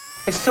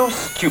It's so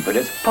stupid,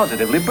 it's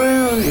positively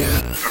brilliant.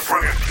 The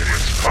Brilliant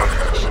Idiots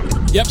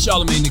Podcast. Yep,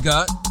 Charlamagne the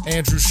God.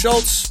 Andrew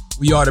Schultz.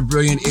 We are the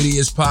Brilliant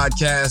Idiots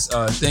Podcast.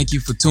 Thank you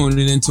for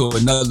tuning into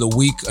another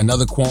week,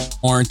 another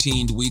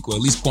quarantined week, or at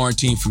least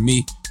quarantined for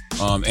me.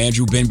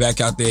 Andrew been back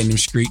out there in them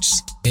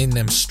streets. In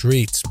them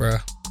streets, bro.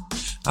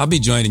 I'll be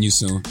joining you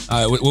soon.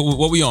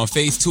 What we on?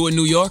 Phase 2 in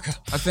New York,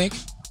 I think?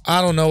 I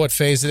don't know what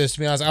phase it is, to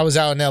be honest. I was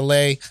out in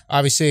L.A.,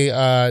 obviously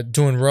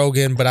doing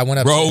Rogan, but I went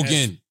up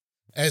to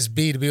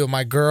SB to be with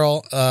my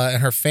girl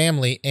and her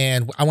family,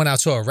 and I went out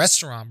to a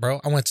restaurant,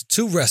 bro. I went to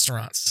 2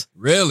 restaurants.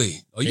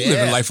 Really? Oh, you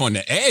living life on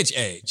the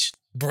edge.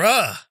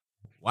 Bruh.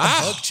 Wow.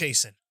 I'm bug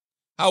chasing.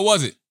 How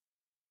was it?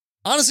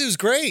 Honestly, it was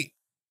great.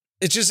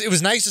 It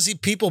was nice to see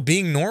people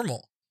being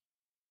normal.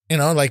 You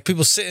know, like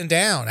people sitting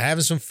down,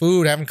 having some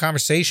food, having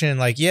conversation.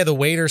 Like, yeah, the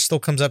waiter still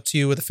comes up to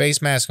you with a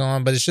face mask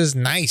on, but it's just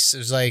nice. It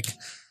was like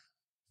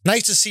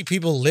nice to see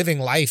people living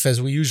life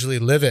as we usually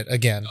live it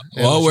again.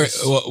 Well,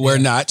 we're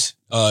not.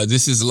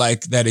 This is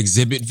like that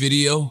Exhibit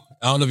video.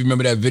 I don't know if you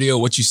remember that video.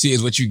 What you see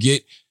is what you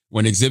get.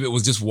 When Exhibit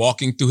was just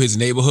walking through his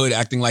neighborhood,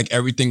 acting like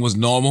everything was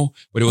normal,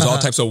 but there was all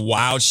types of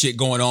wild shit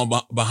going on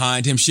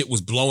behind him. Shit was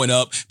blowing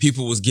up.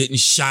 People was getting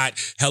shot.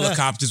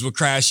 Helicopters were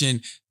crashing.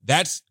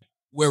 That's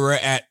where we're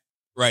at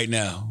right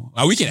now.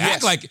 We can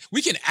act like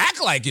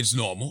it's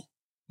normal,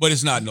 but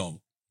it's not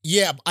normal.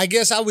 Yeah, I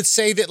guess I would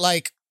say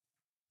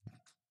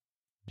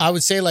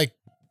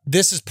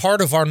this is part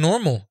of our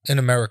normal in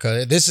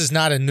America. This is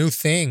not a new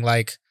thing.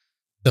 Like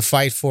the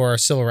fight for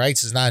civil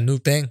rights is not a new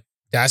thing.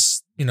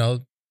 That's,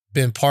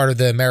 been part of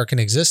the American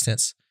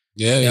existence.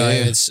 Yeah.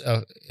 It's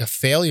a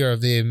failure of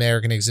the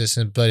American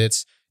existence, but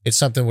it's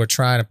something we're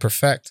trying to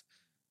perfect.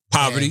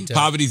 Poverty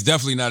is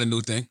definitely not a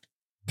new thing.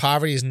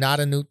 Poverty is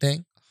not a new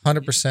thing,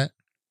 100%.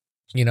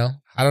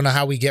 I don't know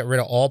how we get rid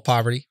of all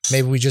poverty.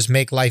 Maybe we just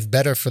make life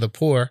better for the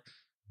poor,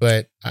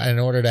 but in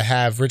order to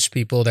have rich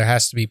people, there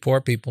has to be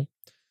poor people.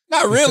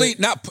 Not really.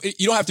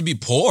 You don't have to be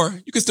poor.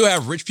 You can still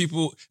have rich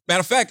people.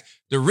 Matter of fact,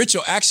 the rich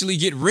will actually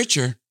get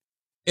richer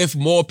if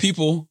more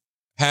people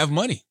have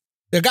money.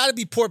 There got to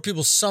be poor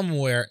people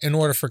somewhere in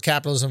order for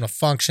capitalism to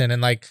function. And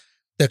like,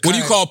 what do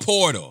you call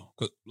poor though?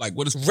 Like,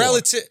 what is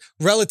poor?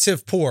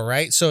 Relative poor,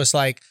 right? So it's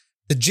like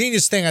the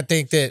genius thing. I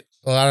think that,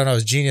 well, I don't know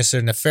if it's genius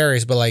or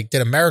nefarious, but like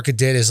that America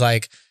did is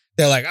like,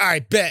 they're like, all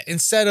right, bet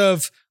instead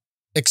of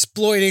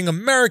exploiting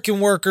American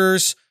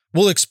workers,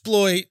 we'll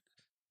exploit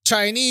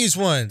Chinese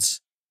ones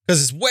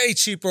because it's way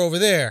cheaper over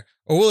there.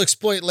 Or we'll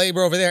exploit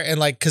labor over there. And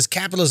like, because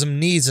capitalism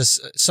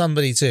needs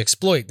somebody to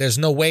exploit. There's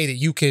no way that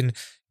you can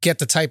get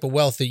the type of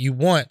wealth that you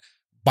want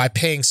by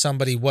paying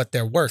somebody what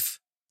they're worth.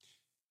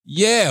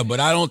 Yeah, but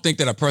I don't think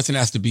that a person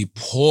has to be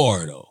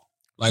poor though.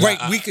 Like, right,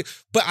 we could,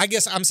 but I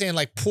guess I'm saying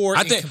like poor.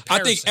 I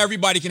think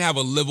everybody can have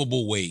a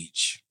livable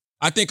wage.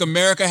 I think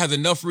America has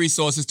enough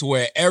resources to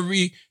where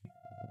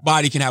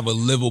everybody can have a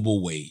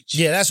livable wage.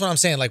 Yeah, that's what I'm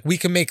saying. Like we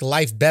can make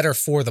life better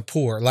for the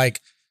poor.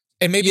 Like,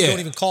 and maybe don't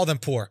even call them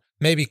poor.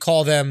 Maybe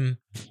call them,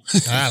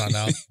 I don't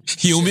know.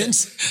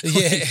 Humans?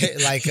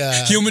 Yeah, like...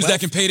 humans that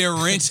can pay their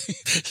rent.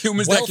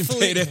 Humans that can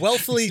pay their...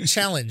 Wealthily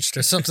challenged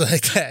or something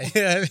like that.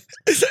 You know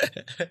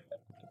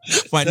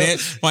what I mean?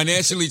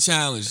 Financially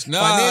challenged.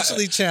 No,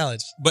 financially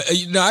challenged. But,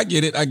 I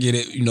get it.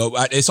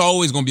 It's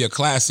always going to be a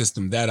class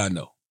system. That I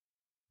know.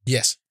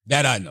 Yes.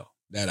 That I know.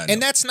 And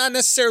that's not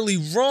necessarily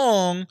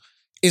wrong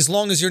as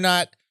long as you're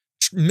not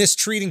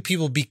mistreating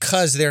people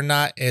because they're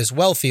not as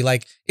wealthy.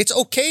 Like, it's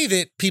okay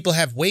that people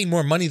have way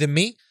more money than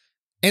me,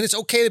 and it's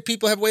okay that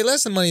people have way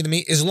less than money than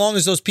me, as long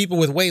as those people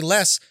with way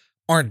less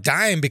aren't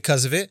dying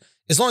because of it.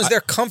 As long as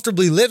they're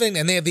comfortably living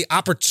and they have the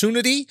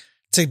opportunity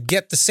to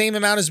get the same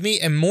amount as me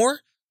and more,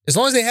 as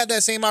long as they have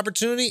that same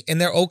opportunity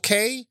and they're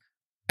okay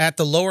at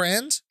the lower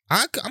end,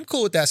 I'm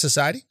cool with that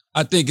society.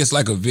 I think it's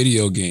like a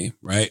video game,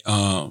 right?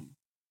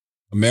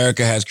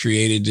 America has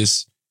created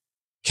this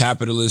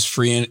capitalist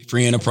free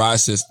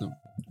enterprise system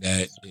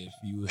that if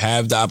you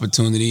have the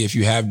opportunity, if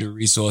you have the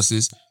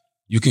resources,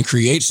 you can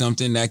create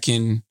something that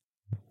can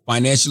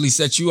financially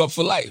set you up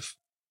for life,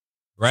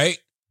 right?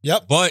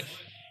 Yep. But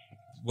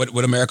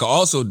what America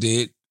also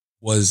did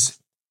was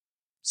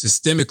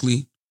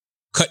systemically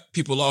cut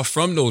people off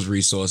from those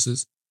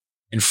resources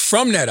and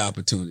from that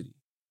opportunity.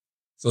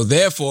 So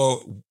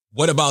therefore,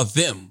 what about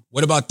them?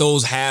 What about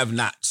those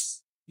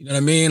have-nots? You know what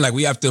I mean? Like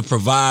we have to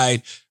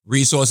provide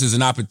resources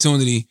and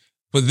opportunity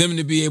for them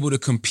to be able to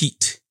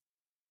compete.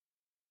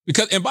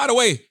 Because, and by the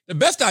way, the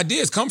best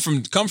ideas come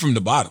from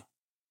the bottom.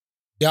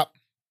 Yep.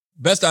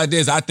 Best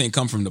ideas, I think,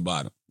 come from the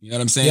bottom. You know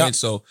what I'm saying? Yep.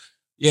 So,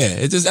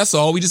 yeah, that's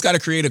all. We just got to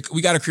create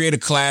a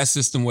class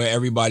system where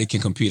everybody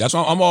can compete. That's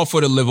why I'm all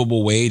for the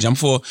livable wage.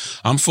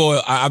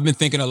 I've been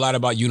thinking a lot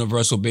about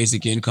universal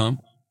basic income,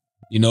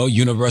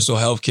 universal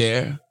health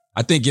care.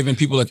 I think giving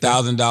people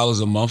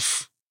 $1,000 a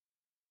month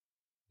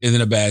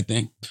isn't a bad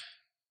thing.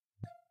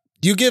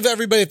 You give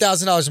everybody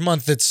 $1,000 a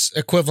month, that's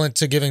equivalent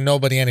to giving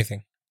nobody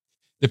anything.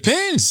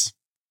 Depends.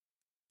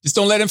 Just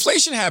don't let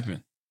inflation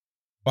happen.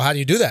 Well, how do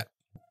you do that?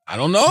 I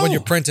don't know. When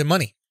you're printing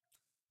money.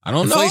 I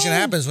don't know. Inflation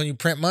happens when you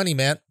print money,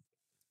 man.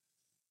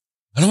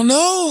 I don't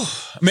know.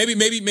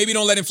 Maybe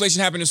don't let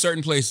inflation happen in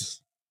certain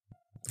places.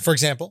 For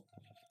example?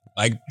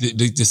 Like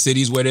the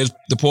cities where there's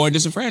the poor and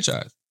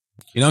disenfranchised.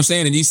 You know what I'm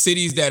saying? In these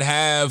cities that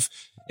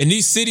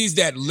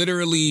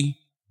literally,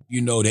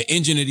 the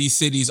engine of these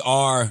cities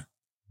are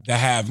the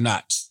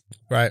have-nots.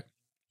 Right.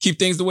 Keep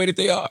things the way that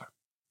they are.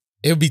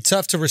 It would be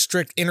tough to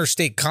restrict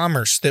interstate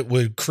commerce that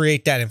would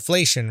create that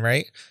inflation,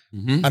 right?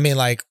 Mm-hmm. I mean,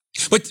 like,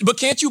 but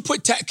can't you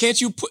put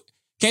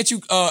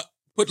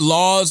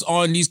laws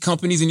on these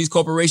companies and these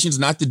corporations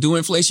not to do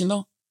inflation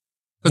though?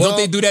 Because don't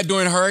they do that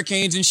during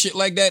hurricanes and shit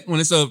like that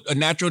when it's a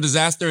natural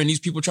disaster and these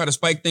people try to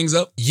spike things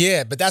up?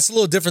 Yeah, but that's a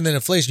little different than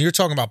inflation. You're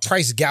talking about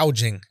price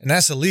gouging, and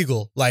that's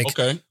illegal. Like,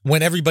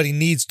 when everybody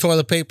needs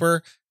toilet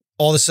paper,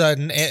 all of a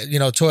sudden,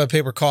 toilet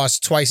paper costs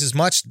twice as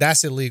much.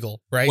 That's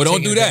illegal, right? Well,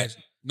 don't do that.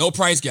 No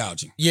price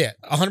gouging. Yeah,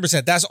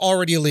 100%. That's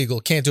already illegal.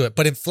 Can't do it.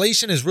 But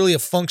inflation is really a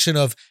function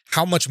of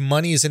how much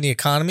money is in the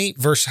economy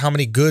versus how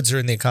many goods are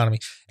in the economy.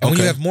 And when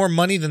you have more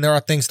money than there are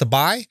things to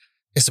buy,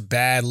 it's a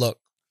bad look.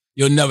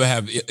 You'll never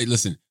have.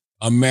 Listen,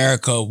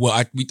 America. Well,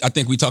 I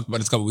think we talked about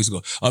this a couple weeks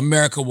ago.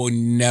 America will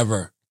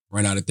never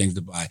run out of things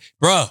to buy,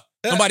 bruh.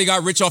 Somebody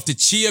got rich off the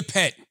chia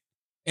pet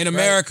in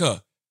America.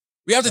 Right.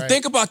 We have to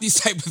think about these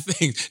type of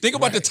things. Think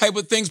about the type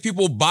of things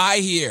people buy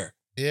here.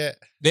 Yeah,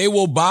 they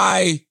will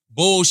buy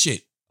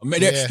bullshit.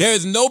 There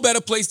is no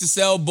better place to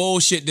sell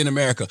bullshit than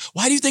America.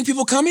 Why do you think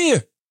people come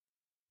here?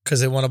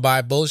 Because they want to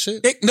buy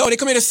bullshit? They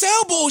come here to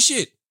sell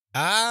bullshit.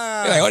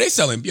 Ah. They're like,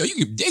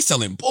 they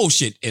selling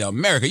bullshit in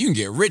America. You can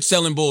get rich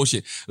selling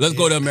bullshit. Let's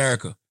go to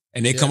America.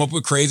 And they come up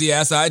with crazy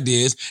ass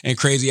ideas and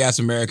crazy ass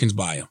Americans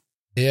buy them.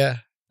 Yeah.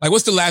 Like,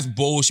 what's the last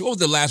bullshit? What was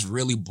the last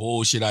really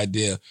bullshit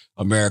idea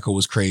America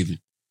was craving?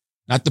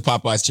 Not the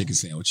Popeye's chicken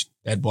sandwich.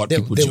 That bought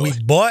people joy.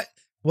 We bought?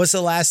 What's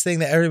the last thing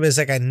that everybody's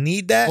like, I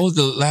need that? What was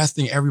the last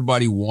thing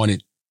everybody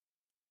wanted?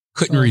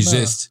 Couldn't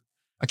resist.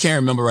 No. I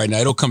can't remember right now.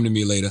 It'll come to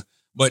me later.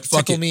 But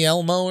fuck Tickle Me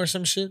Elmo or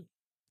some shit?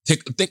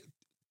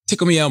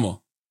 Tickle Me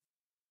Elmo.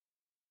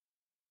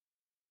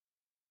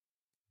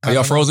 Are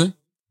y'all frozen?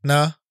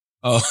 No.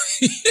 Oh.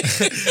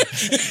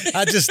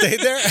 I just stayed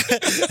there?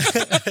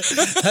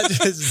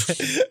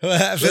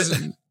 What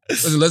happened?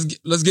 Listen,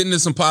 let's get into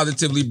some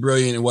positively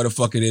brilliant and what a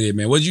fucking idiot,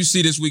 man. What did you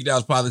see this week that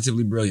was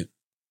positively brilliant?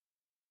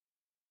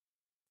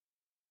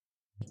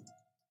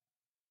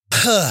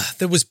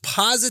 That was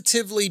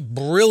positively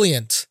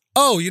brilliant.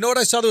 Oh, you know what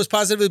I saw that was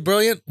positively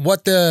brilliant?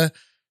 What the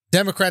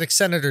Democratic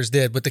senators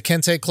did with the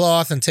Kente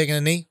cloth and taking a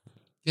knee.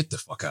 Get the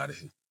fuck out of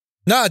here.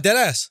 No,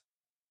 deadass.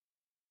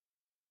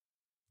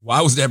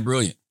 Why was that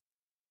brilliant?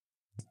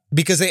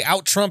 Because they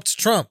out-Trumped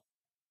Trump.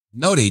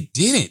 No, they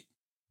didn't.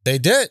 They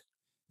did.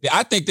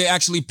 I think they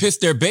actually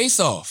pissed their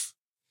base off.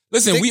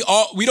 Listen,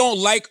 we don't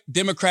like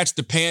Democrats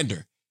to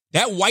pander.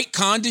 That white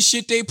conda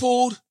shit they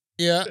pulled.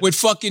 Yeah. With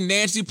fucking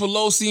Nancy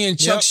Pelosi and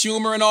Chuck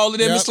Schumer and all of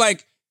them. It's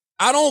like,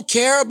 I don't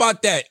care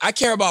about that. I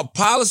care about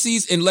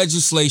policies and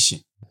legislation.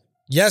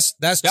 Yes,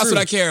 that's true. That's what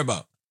I care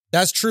about.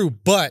 That's true.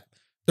 But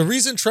the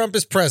reason Trump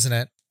is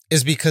president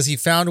is because he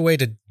found a way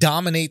to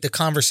dominate the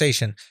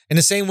conversation. In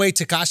the same way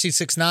Tekashi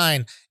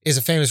 6ix9ine is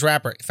a famous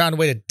rapper. He found a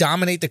way to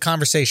dominate the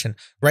conversation,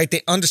 right?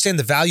 They understand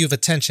the value of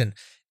attention.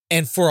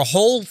 And for a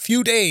whole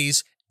few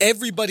days,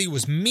 everybody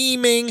was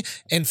memeing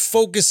and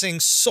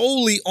focusing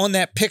solely on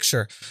that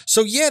picture.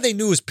 So yeah, they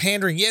knew it was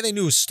pandering. Yeah, they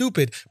knew it was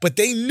stupid. But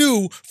they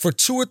knew for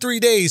 2 or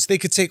 3 days, they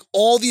could take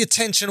all the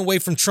attention away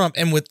from Trump.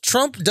 And with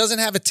Trump doesn't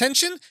have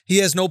attention, he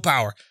has no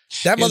power.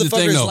 That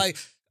motherfucker is like,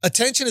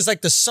 attention is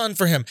like the sun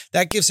for him.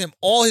 That gives him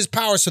all his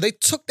power. So they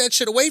took that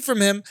shit away from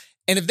him.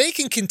 And if they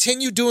can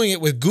continue doing it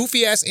with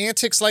goofy ass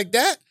antics like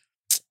that,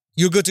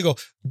 you're good to go.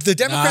 The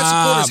Democrat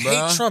supporters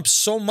hate Trump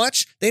so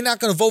much, they're not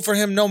going to vote for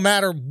him no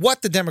matter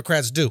what the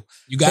Democrats do.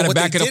 You got to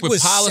back it up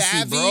with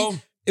policy, bro.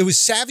 It was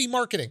savvy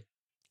marketing.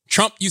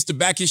 Trump used to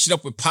back his shit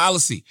up with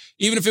policy.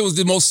 Even if it was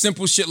the most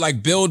simple shit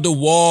like build the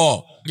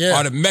wall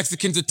or the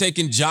Mexicans are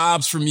taking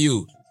jobs from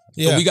you.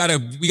 Yeah. So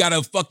we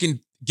gotta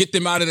fucking get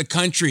them out of the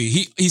country.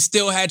 He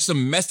still had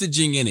some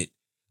messaging in it.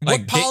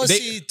 Like, what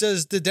policy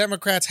does the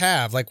Democrats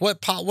have? Like what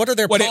are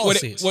their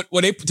policies?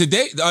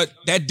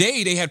 That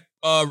day they had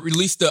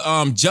released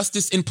the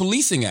Justice in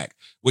Policing Act,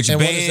 which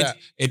banned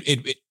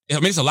it. I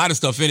mean, it's a lot of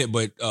stuff in it,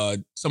 but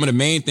some of the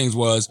main things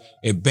was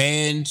it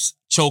bans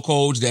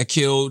chokeholds that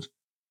killed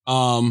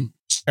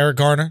Eric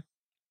Garner,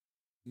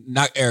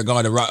 not Eric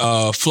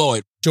Garner,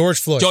 Floyd, George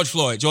Floyd.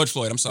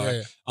 I'm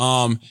sorry.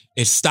 Yeah.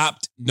 It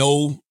stopped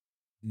no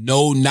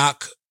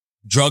knock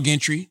drug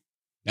entry.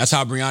 That's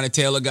how Breonna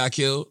Taylor got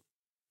killed.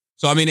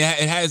 So I mean,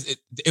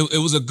 it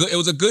was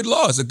a good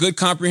law. It's a good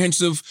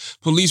comprehensive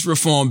police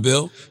reform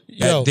bill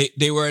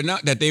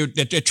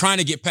that they're trying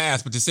to get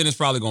passed, but the Senate's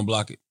probably gonna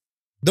block it.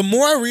 The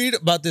more I read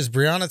about this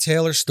Breonna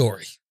Taylor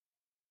story,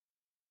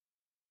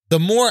 the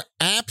more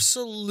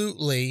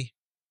absolutely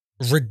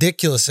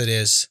ridiculous it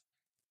is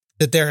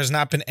that there has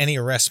not been any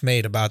arrests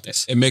made about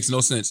this. It makes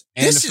no sense.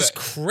 This is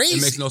crazy.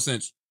 It makes no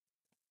sense.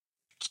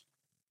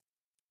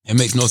 It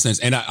makes no sense.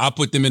 And I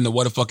put them in the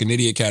what a fucking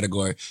idiot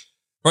category.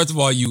 First of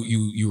all,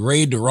 you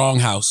raid the wrong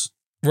house.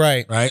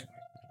 Right. Right?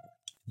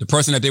 the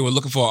person that they were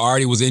looking for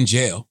already was in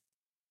jail,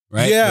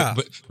 right? Yeah.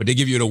 But they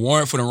give you the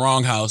warrant for the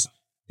wrong house.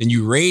 Then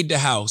you raid the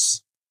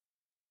house.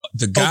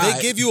 The guy.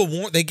 they gave you a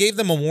warrant. They gave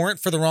them a warrant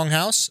for the wrong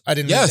house. I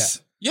didn't know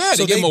that. Yeah.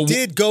 So they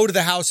did go to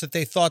the house that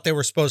they thought they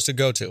were supposed to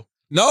go to.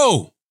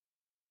 No,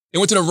 they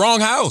went to the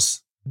wrong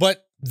house.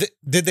 But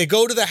did they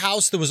go to the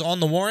house that was on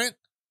the warrant?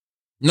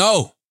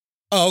 No.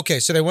 Oh, okay.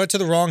 So they went to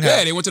the wrong house.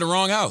 Yeah, they went to the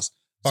wrong house.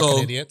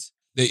 Fucking idiots.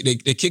 They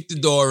kicked the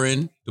door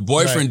in. The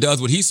boyfriend does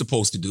what he's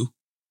supposed to do.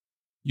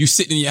 You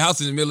sitting in your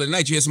house in the middle of the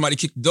night, you hear somebody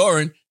kick the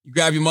door in, you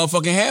grab your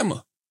motherfucking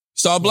hammer.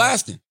 Start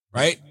blasting,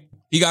 right?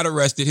 He got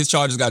arrested. His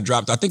charges got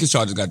dropped. I think his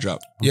charges got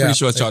dropped. I'm pretty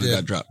sure his charges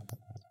got dropped.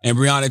 And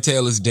Breonna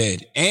Taylor's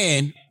dead.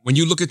 And when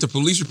you look at the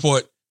police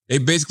report, they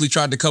basically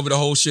tried to cover the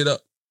whole shit up.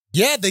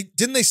 Yeah,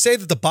 didn't they say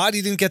that the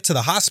body didn't get to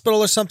the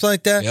hospital or something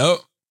like that?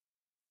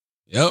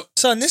 Yep.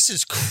 Son, this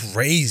is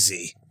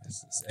crazy.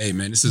 Hey,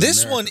 man, this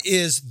America. One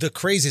is the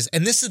craziest.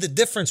 And this is the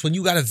difference when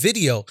you got a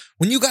video.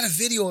 When you got a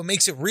video, it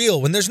makes it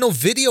real. When there's no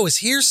video, it's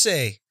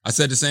hearsay. I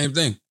said the same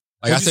thing.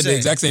 I said the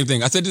exact same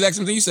thing. I said the exact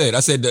same thing you said.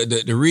 I said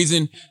the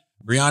reason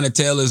Breonna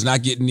Taylor is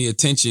not getting the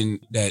attention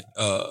that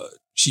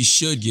she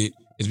should get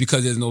is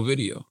because there's no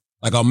video.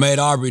 Like Ahmaud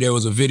Arbery, there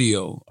was a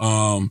video.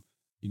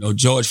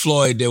 George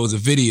Floyd, there was a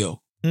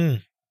video.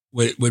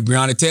 With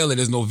Breonna Taylor,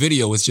 there's no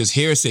video. It's just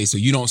hearsay. So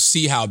you don't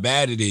see how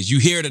bad it is. You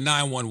hear the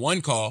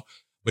 911 call,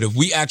 but if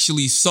we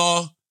actually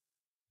saw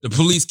the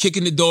police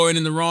kicking the door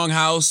in the wrong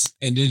house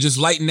and then just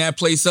lighting that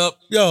place up,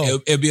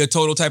 it'd be a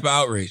total type of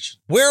outrage.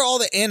 Where are all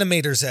the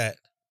animators at?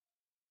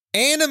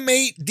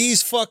 Animate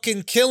these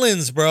fucking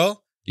killings,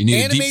 bro. You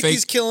need animate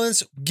these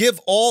killings. Give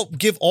all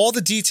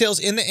the details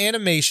in the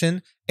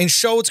animation and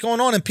show what's going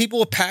on, and people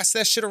will pass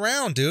that shit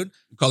around, dude.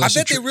 I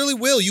bet they really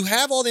will. You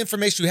have all the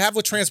information. You have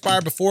what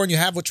transpired before, and you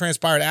have what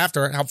transpired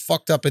after. How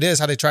fucked up it is.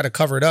 How they try to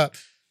cover it up.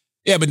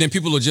 Yeah, but then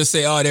people will just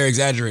say, "Oh, they're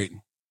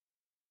exaggerating."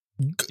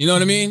 You know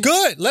what I mean?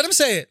 Good. Let them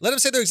say it. Let them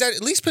say they're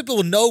exaggerating. At least people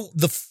will know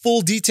the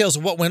full details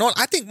of what went on.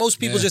 I think most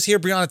people just hear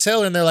Breonna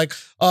Taylor and they're like,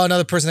 "Oh,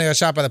 another person that got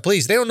shot by the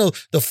police." They don't know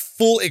the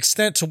full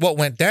extent to what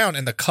went down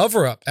and the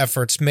cover-up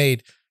efforts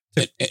made.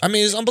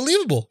 It's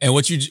unbelievable. And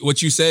what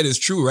you said is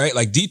true, right?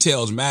 Like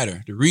details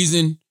matter. The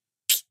reason,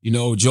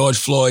 George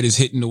Floyd is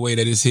hitting the way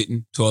that it's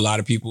hitting to a lot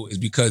of people is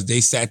because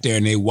they sat there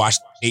and they watched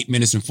 8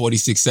 minutes and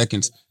 46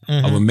 seconds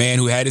of a man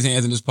who had his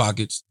hands in his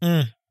pockets,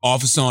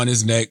 officer on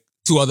his neck,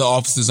 2 other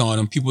officers on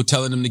him, people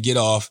telling him to get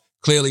off,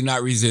 clearly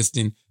not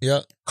resisting,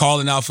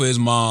 calling out for his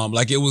mom.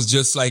 Like it was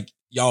just like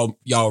y'all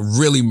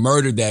really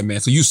murdered that man.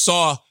 So you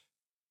saw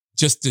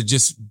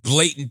just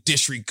blatant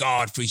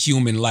disregard for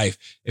human life.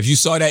 If you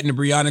saw that in the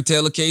Breonna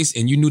Taylor case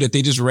and you knew that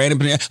they just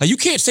randomly, like you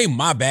can't say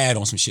my bad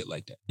on some shit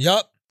like that.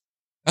 Yup.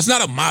 That's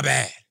not a my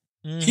bad.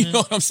 You know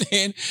what I'm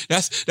saying?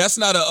 That's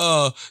not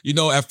a,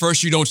 at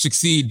first you don't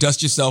succeed,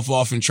 dust yourself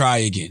off and try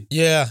again.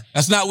 Yeah.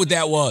 That's not what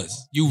that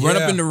was. You run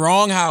up in the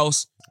wrong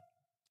house,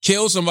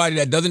 kill somebody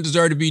that doesn't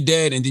deserve to be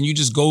dead, and then you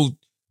just go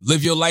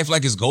live your life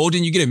like it's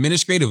golden. You get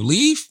administrative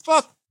leave?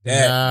 Fuck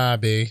that. Nah,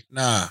 B.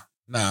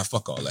 Nah,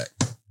 fuck all that.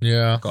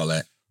 Yeah. Fuck all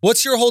that.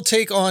 What's your whole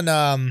take on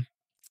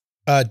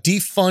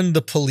defund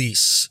the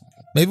police?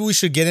 Maybe we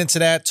should get into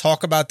that,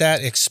 talk about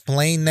that,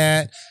 explain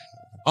that.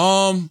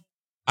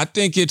 I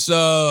think it's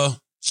I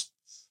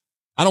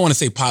don't want to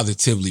say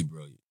positively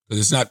brilliant because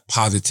it's not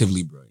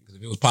positively brilliant. Because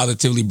if it was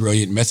positively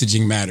brilliant,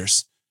 messaging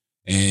matters,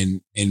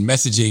 and in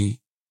messaging,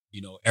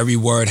 every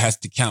word has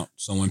to count.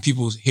 So when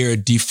people hear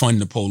defund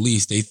the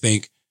police, they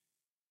think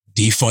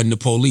defund the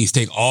police,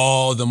 take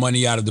all the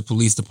money out of the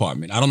police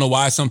department. I don't know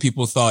why some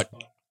people thought,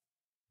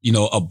 I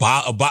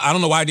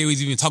don't know why they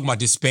was even talking about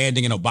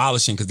disbanding and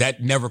abolishing because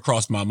that never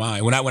crossed my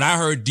mind. When I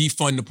heard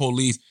defund the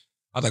police,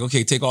 I was like,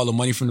 okay, take all the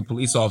money from the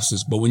police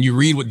officers. But when you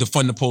read what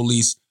defund the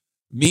police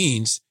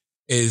means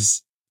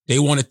is they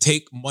want to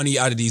take money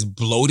out of these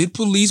bloated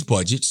police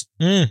budgets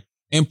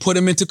and put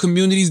them into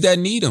communities that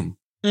need them,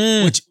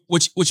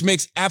 which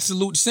makes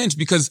absolute sense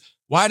because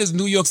why does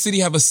New York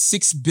City have a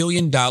 $6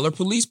 billion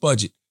police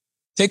budget?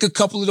 Take a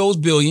couple of those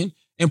billion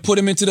and put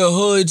them into the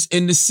hoods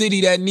in the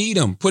city that need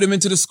them. Put them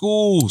into the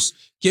schools.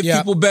 Give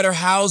people better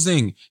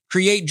housing.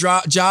 Create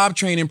job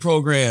training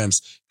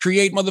programs.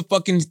 Create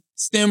motherfucking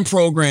STEM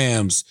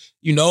programs.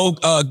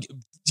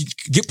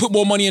 Put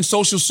more money in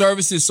social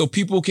services so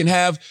people can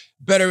have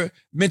better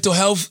mental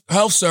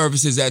health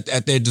services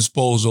at their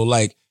disposal.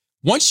 Like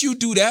once you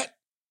do that,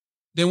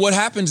 then what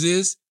happens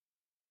is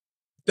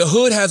the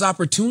hood has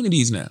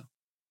opportunities now.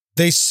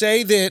 They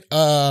say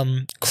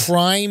that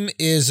crime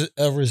is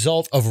a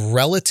result of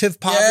relative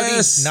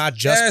poverty, not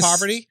just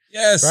poverty.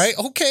 Yes. Right?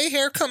 Okay,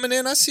 hair coming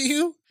in. I see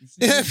you.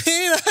 I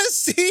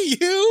see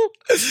you.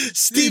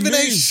 Stephen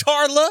A.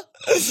 Charla.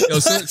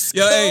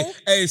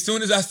 As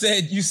soon as I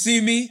said, you see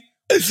me,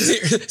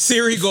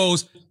 Siri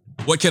goes,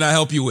 what can I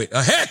help you with?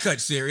 A haircut,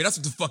 Siri. That's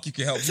what the fuck you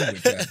can help me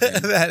with.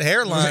 That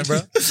hairline,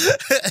 bro.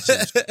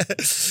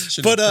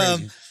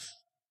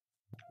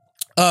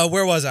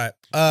 Where was I?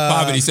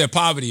 Poverty. He said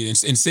poverty in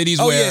cities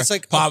where it's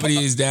like poverty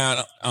is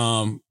down.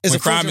 It's when a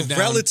crime function is of down.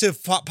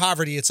 relative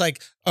poverty. It's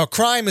like a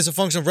crime is a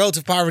function of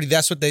relative poverty.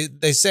 That's what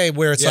they say.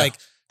 Where it's like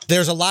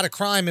there's a lot of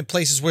crime in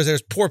places where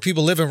there's poor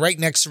people living right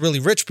next to really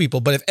rich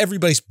people. But if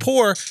everybody's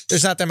poor,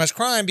 there's not that much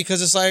crime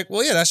because it's like,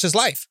 well, yeah, that's just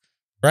life,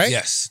 right?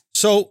 Yes.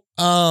 So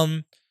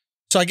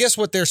I guess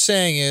what they're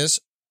saying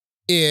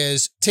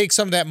is take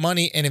some of that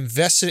money and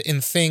invest it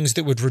in things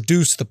that would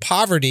reduce the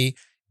poverty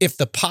if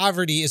the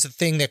poverty is the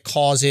thing that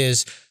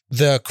causes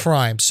the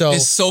crime. So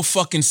it's so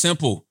fucking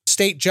simple.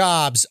 State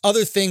jobs,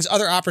 other things,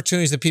 other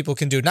opportunities that people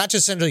can do, not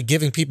just simply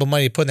giving people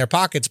money to put in their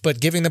pockets,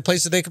 but giving them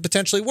places they could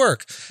potentially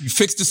work. You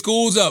fix the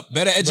schools up,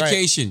 better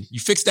education. Right. You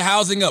fix the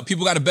housing up.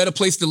 People got a better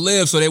place to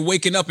live, so they're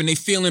waking up and they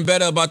feeling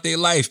better about their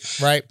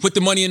life. Right. Put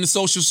the money in the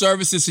social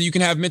services so you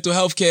can have mental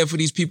health care for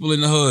these people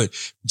in the hood.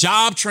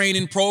 Job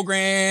training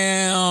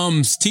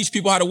programs. Teach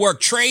people how to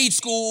work. Trade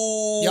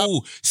school.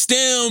 Yep.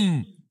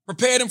 STEM.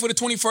 Prepare them for the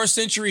 21st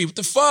century. What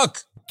the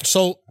fuck?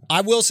 So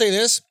I will say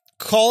this.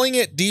 Calling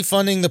it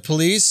defunding the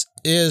police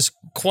is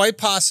quite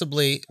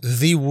possibly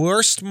the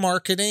worst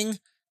marketing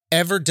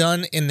ever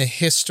done in the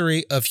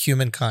history of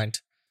humankind.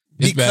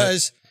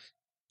 Because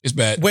it's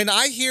bad. When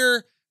I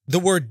hear the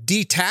word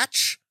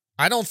detach,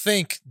 I don't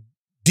think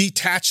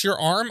detach your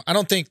arm. I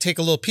don't think take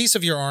a little piece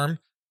of your arm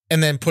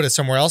and then put it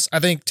somewhere else. I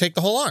think take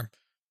the whole arm,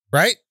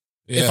 right?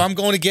 Yeah. If I'm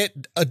going to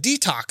get a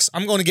detox,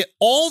 I'm going to get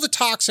all the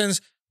toxins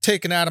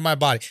taken out of my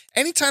body.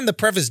 Anytime the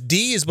preface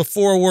D is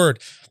before a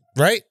word,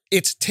 right?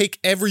 It's take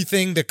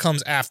everything that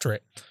comes after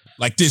it.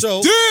 Like this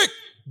dick!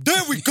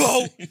 There we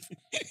go.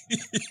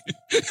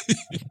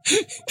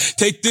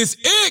 Take this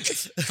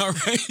ick! All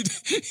right?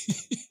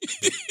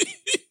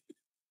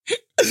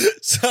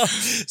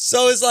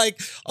 So it's like,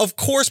 of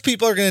course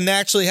people are going to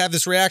naturally have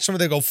this reaction where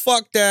they go,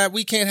 fuck that,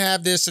 we can't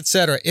have this,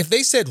 etc. If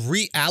they said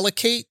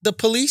reallocate the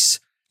police,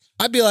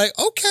 I'd be like,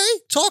 okay,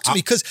 talk to me.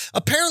 Because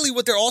apparently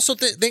what they're also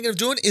thinking of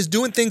doing is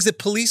doing things that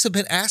police have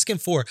been asking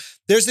for.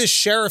 There's this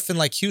sheriff in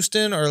like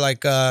Houston or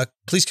like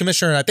police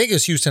commissioner, I think it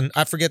was Houston.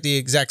 I forget the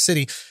exact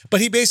city.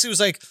 But he basically was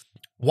like,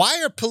 why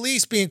are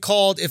police being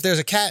called if there's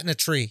a cat in a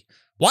tree?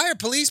 Why are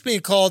police being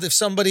called if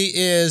somebody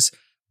is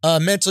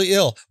mentally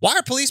ill? Why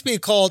are police being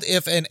called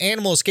if an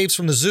animal escapes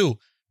from the zoo?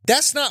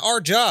 That's not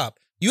our job.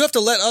 You have to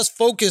let us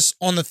focus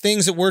on the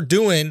things that we're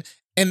doing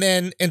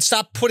and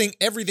stop putting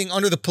everything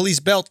under the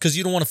police belt because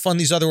you don't want to fund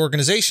these other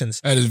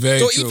organizations. That is very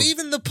true. So if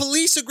even the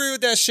police agree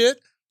with that shit,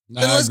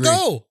 then let's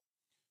go.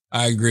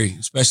 I agree,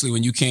 especially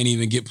when you can't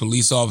even get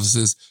police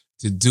officers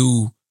to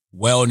do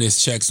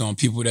wellness checks on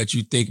people that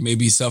you think may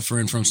be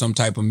suffering from some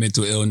type of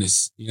mental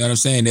illness. You know what I'm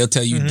saying? They'll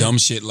tell you dumb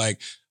shit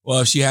like,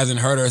 well, if she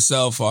hasn't hurt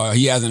herself or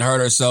he hasn't hurt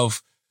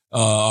herself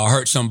or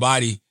hurt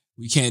somebody,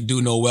 we can't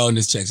do no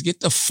wellness checks. Get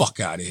the fuck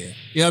out of here.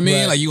 You know what I mean?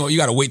 Right. Like you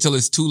got to wait till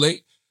it's too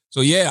late. So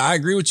yeah, I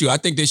agree with you. I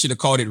think they should have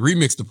called it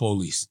Remix the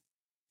Police.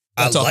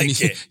 I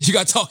like it. You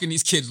got talking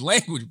these kids'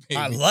 language, baby.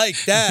 I like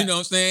that. You know what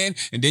I'm saying?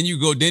 And then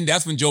then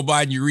that's when Joe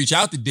Biden, you reach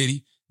out to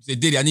Diddy. You say,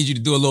 Diddy, I need you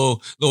to do a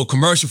little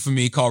commercial for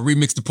me called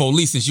Remix the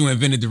Police since you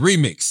invented the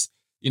remix.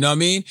 You know what I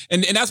mean?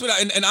 And that's what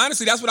and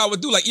honestly, that's what I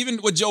would do. Like even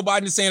what Joe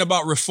Biden is saying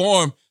about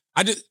reform,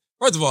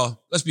 first of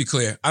all, let's be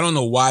clear. I don't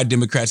know why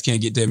Democrats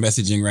can't get their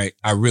messaging right.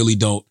 I really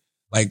don't.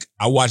 Like,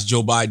 I watched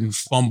Joe Biden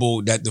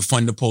fumble that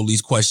defund the police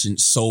question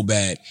so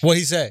bad. What'd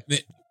he say?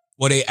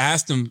 Well, they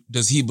asked him,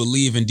 does he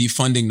believe in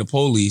defunding the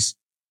police?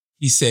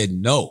 He said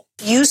no.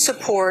 You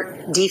support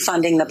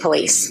defunding the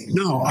police?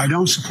 No, I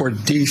don't support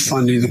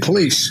defunding the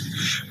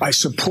police. I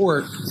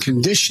support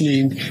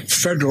conditioning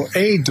federal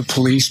aid to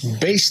police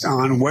based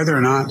on whether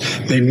or not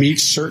they meet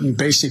certain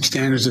basic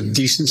standards of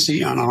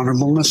decency and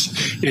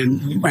honorableness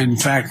and, in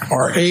fact,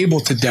 are able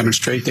to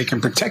demonstrate they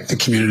can protect the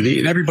community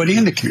and everybody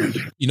in the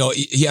community. You know,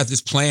 he has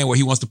this plan where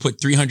he wants to put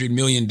 $300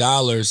 million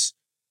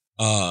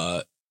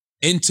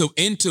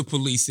into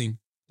policing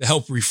to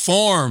help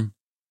reform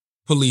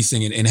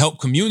policing and help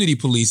community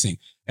policing.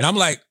 And I'm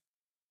like,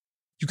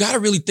 you got to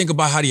really think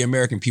about how the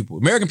American people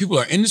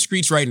are in the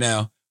streets right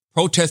now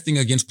protesting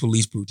against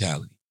police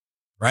brutality,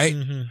 right?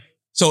 Mm-hmm.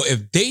 So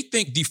if they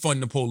think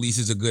defund the police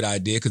is a good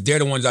idea because they're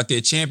the ones out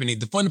there championing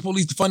defund the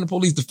police, defund the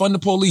police, defund the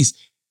police,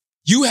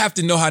 you have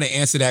to know how to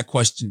answer that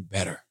question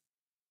better.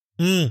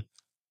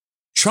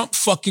 Trump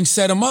fucking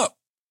set them up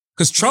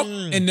because Trump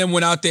and them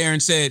went out there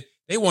and said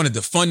they wanted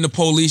to defund the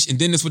police. And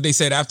then that's what they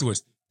said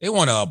afterwards. They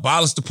want to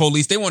abolish the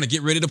police. They want to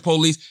get rid of the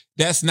police.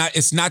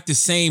 It's not the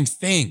same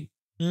thing.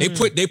 They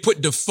put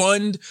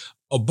defund,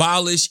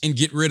 abolish, and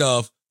get rid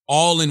of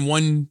all in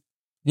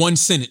one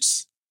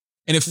sentence.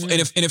 And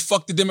it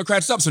fucked the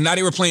Democrats up. So now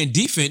they were playing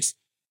defense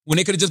when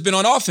they could have just been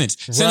on offense.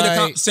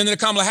 Right. Senator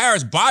Kamala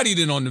Harris bodied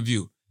it on The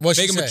View.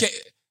 What'd she say?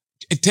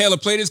 Taylor,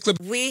 play this clip.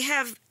 We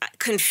have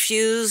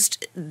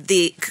confused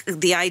the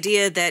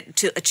idea that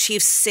to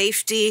achieve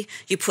safety,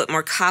 you put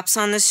more cops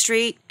on the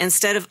street.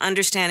 Instead of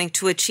understanding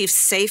to achieve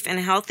safe and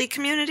healthy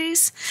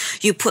communities,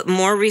 you put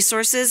more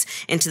resources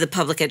into the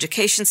public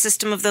education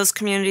system of those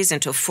communities,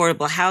 into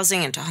affordable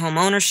housing, into home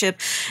ownership,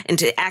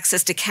 into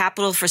access to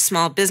capital for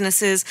small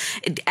businesses,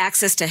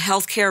 access to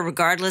health care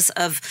regardless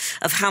of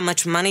how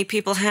much money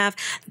people have.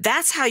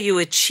 That's how you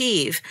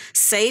achieve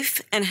safe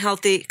and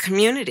healthy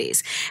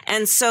communities.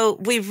 And so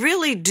we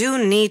really do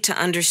need to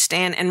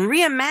understand and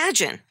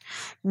reimagine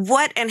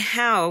what and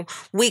how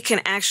we can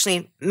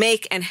actually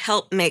make and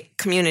help make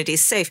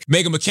communities safe.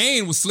 Meghan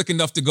McCain was slick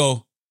enough to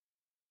go,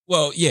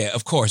 well, yeah,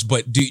 of course,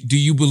 but do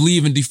you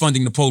believe in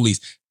defunding the police?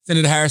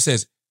 Senator Harris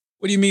says,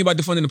 what do you mean by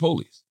defunding the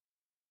police?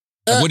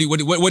 Like, what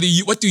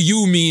do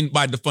you mean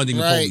by defunding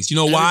the police? You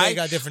know why? Everybody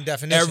got different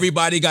definitions.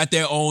 Everybody got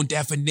their own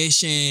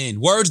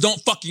definition. Words don't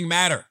fucking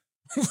matter.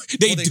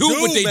 they do,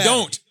 but they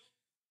don't.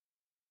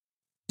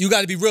 You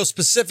got to be real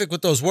specific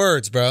with those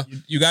words, bro.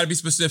 You got to be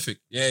specific.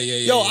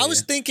 Yeah. I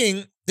was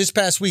thinking this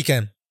past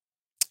weekend.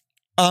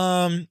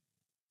 I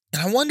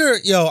wonder.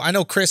 I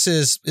know Chris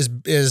is.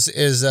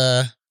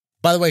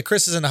 By the way,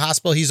 Chris is in the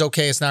hospital. He's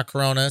okay. It's not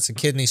corona. It's a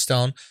kidney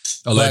stone.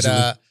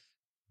 Allegedly.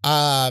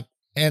 But,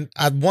 and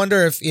I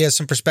wonder if he has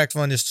some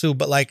perspective on this too.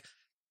 But like,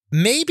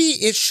 maybe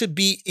it should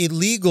be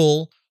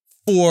illegal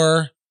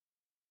for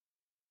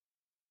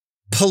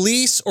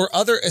police or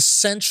other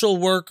essential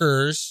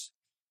workers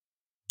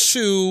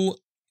to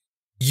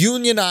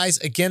unionize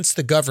against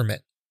the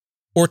government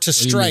or to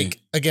strike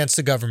against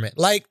the government.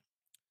 Like,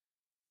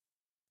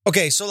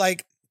 okay, so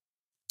like,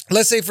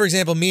 let's say, for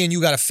example, me and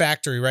you got a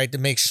factory, right, that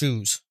makes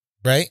shoes,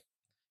 right?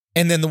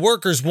 And then the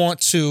workers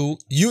want to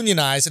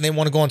unionize and they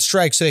want to go on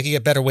strike so they can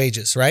get better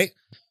wages, right?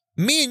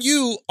 Me and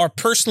you are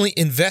personally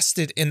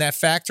invested in that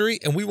factory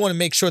and we want to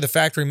make sure the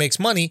factory makes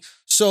money.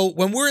 So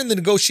when we're in the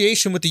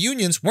negotiation with the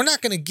unions, we're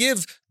not going to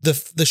give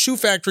the shoe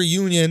factory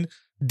union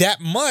that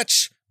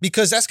much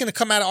because that's going to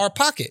come out of our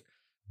pocket.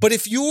 But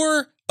if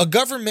you're a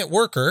government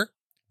worker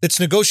that's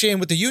negotiating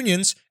with the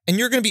unions and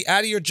you're going to be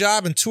out of your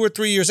job in 2 or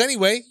 3 years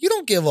anyway, you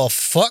don't give a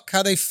fuck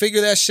how they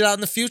figure that shit out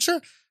in the future.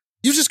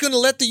 You're just going to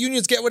let the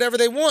unions get whatever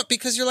they want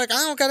because you're like, I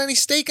don't got any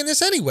stake in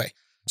this anyway.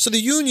 So the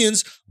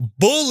unions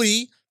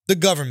bully the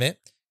government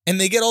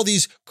and they get all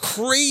these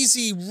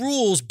crazy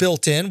rules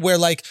built in where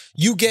like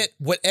you get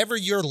whatever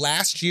your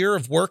last year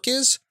of work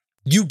is,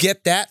 you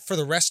get that for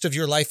the rest of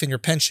your life in your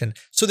pension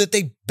so that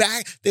they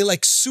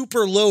like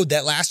super load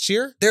that last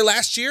year. Their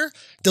last year,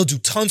 they'll do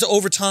tons of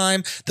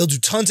overtime. They'll do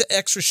tons of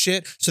extra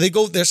shit. So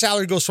their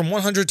salary goes from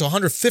 100 to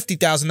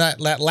 150,000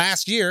 that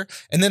last year.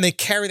 And then they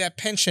carry that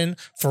pension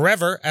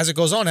forever as it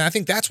goes on. And I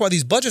think that's why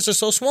these budgets are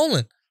so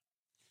swollen.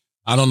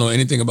 I don't know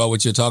anything about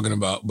what you're talking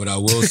about, but I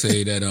will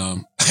say that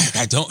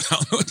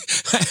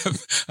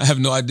I have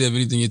no idea of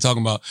anything you're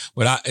talking about.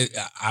 But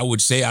I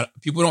would say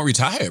people don't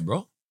retire,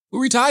 bro. Who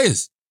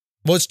retires?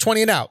 Well, it's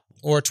 20 and out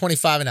or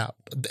 25 and out.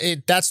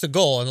 That's the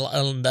goal.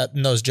 And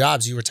in those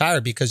jobs, you retire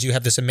because you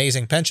have this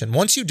amazing pension.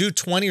 Once you do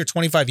 20 or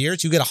 25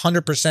 years, you get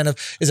 100% of,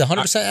 is it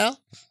 100%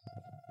 Al?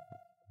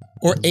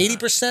 Or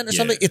 80% or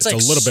something? It's like a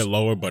little bit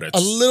lower, but it's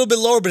a little bit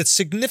lower, but it's a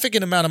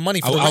significant amount of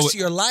money for the rest of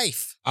your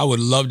life. I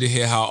would love to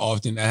hear how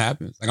often that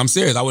happens. Like, I'm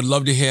serious. I would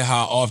love to hear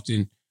how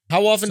often.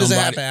 How often does it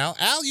happen, Al?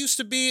 Al used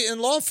to be in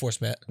law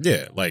enforcement.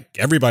 Yeah, like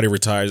everybody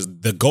retires.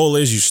 The goal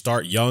is you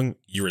start young,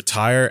 you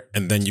retire,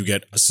 and then you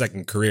get a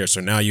second career.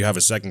 So now you have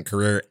a second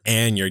career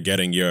and you're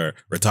getting your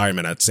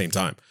retirement at the same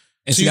time.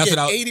 And so see, that's get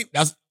what 80.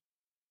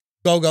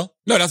 Go.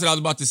 No, that's what I was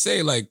about to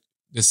say. Like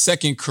the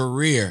second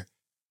career,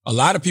 a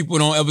lot of people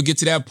don't ever get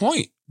to that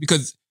point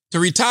because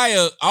to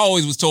retire, I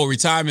always was told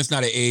retirement's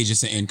not an age,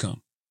 it's an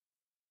income.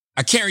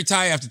 I can't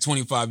retire after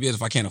 25 years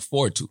if I can't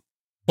afford to.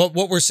 But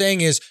what we're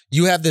saying is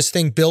you have this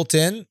thing built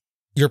in,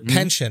 your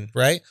pension,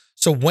 right?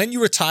 So when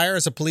you retire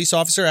as a police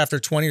officer after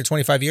 20 or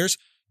 25 years,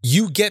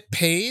 you get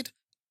paid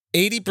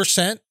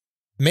 80%,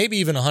 maybe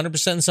even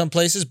 100% in some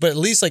places, but at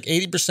least like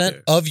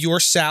 80% of your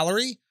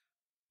salary,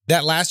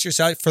 that last year's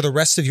salary for the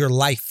rest of your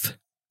life.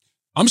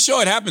 I'm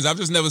sure it happens. I've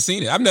just never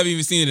seen it. I've never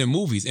even seen it in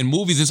movies. In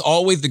movies, it's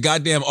always the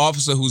goddamn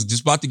officer who's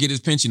just about to get his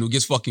pension who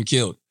gets fucking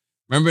killed.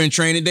 Remember in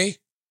Training Day?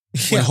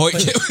 Yeah,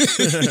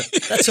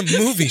 that's a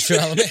movie,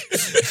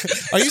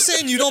 Charlamagne. Are you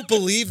saying you don't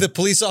believe that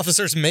police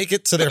officers make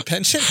it to their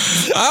pension?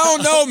 I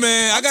don't know,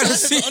 man. I gotta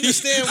see.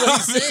 Understand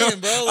what he's saying,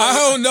 bro. Like, I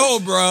don't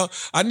know, bro.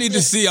 I need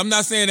to see. I'm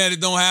not saying that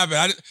it don't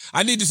happen.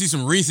 I need to see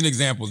some recent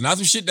examples, not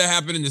some shit that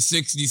happened in the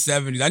 60s,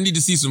 70s. I need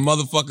to see some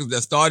motherfuckers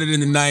that started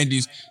in the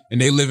 90s and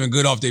they living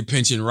good off their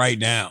pension right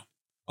now.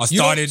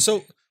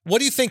 So what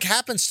do you think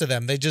happens to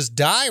them? They just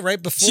die right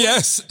before?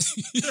 Yes.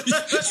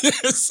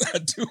 Yes, I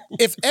do.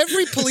 If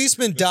every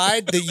policeman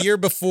died the year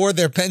before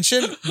their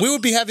pension, we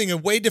would be having a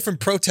way different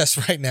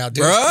protest right now,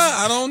 dude. Bruh,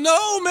 I don't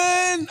know,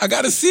 man. I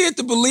got to see it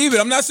to believe it.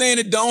 I'm not saying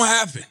it don't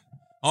happen.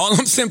 All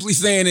I'm simply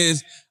saying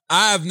is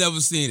I've never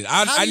seen it.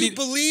 How do you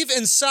believe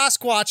in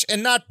Sasquatch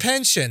and not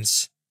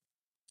pensions?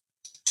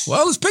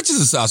 Well, there's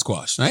pictures of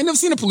Sasquatch. I ain't never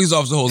seen a police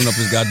officer holding up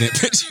his goddamn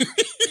pension.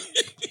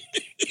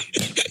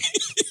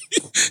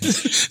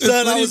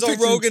 Son, I was on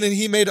Rogan and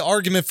he made an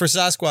argument for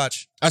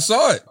Sasquatch. I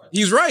saw it.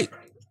 He's right.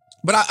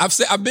 But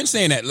I've been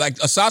saying that. Like,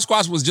 a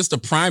Sasquatch was just a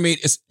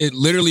primate. It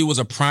literally was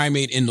a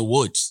primate in the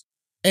woods.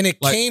 And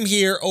it came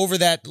here over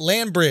that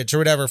land bridge or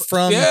whatever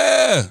from...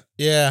 Yeah.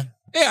 Yeah.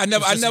 Yeah, I never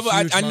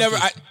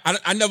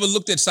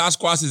looked at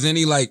Sasquatch as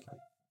any, like,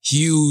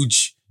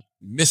 huge,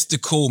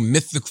 mythical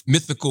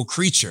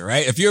creature,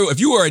 right? If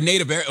you were a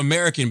Native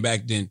American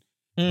back then,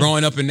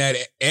 growing up in that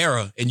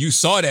era, and you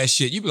saw that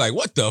shit, you'd be like,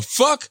 what the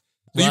fuck?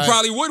 So you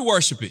probably would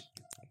worship it.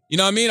 You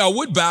know what I mean? I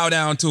would bow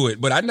down to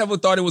it, but I never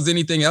thought it was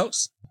anything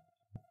else.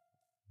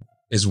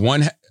 It's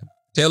one.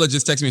 Taylor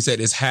just texted me and said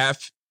it's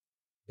half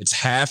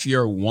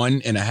your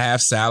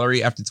 1.5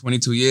 salary after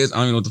 22 years. I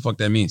don't even know what the fuck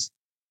that means.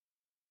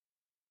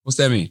 What's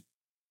that mean?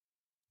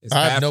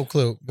 I have no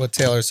clue what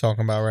Taylor's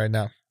talking about right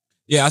now.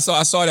 Yeah, I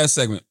saw that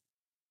segment.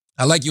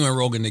 I like you and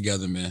Rogan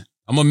together, man.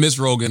 I'm gonna miss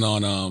Rogan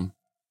on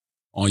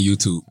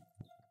YouTube.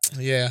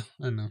 Yeah,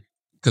 I know.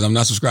 Because I'm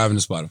not subscribing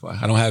to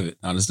Spotify. I don't have it.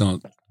 I just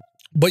don't.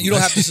 But you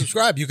don't have to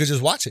subscribe. You could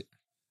just watch it.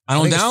 I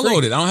don't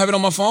download it. I don't have it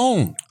on my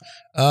phone.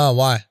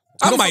 Why?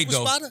 I might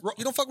though.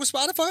 You don't fuck with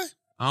Spotify?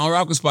 I don't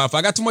rock with Spotify.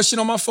 I got too much shit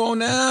on my phone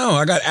now.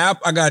 I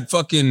got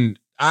fucking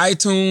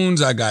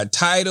iTunes. I got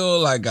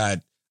Tidal. I got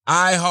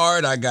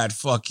iHeart. I got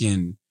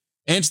fucking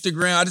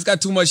Instagram. I just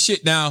got too much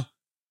shit now.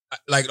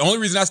 Like, the only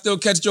reason I still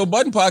catch Joe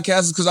Budden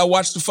podcast is because I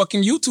watch the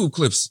fucking YouTube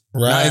clips.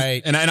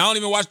 Right. And I don't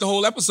even watch the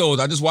whole episodes.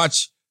 I just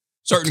watch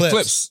certain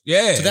clips.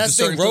 Yeah. So that's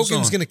the thing.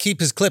 Rogan's going to keep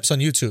his clips on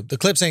YouTube. The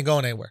clips ain't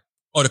going anywhere.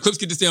 Oh, the clips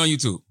get to stay on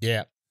YouTube?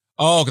 Yeah.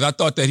 Oh, because I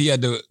thought that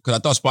because I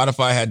thought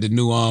Spotify had the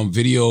new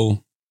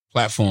video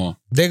platform.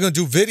 They're going to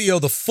do video.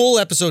 The full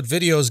episode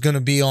video is going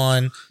to be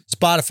on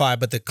Spotify,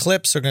 but the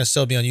clips are going to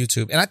still be on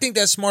YouTube. And I think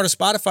that's smart of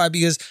Spotify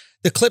because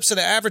the clips are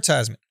the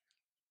advertisement.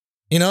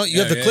 You know, you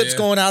have the clips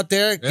going out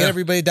there, get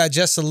everybody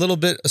digest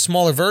a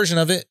smaller version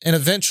of it. And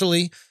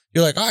eventually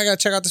you're like, oh, I got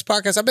to check out this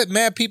podcast. I bet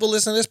mad people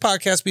listen to this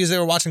podcast because they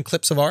were watching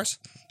clips of ours.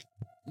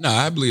 Nah,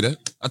 I believe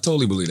that. I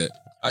totally believe that.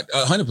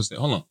 100%.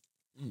 Hold on.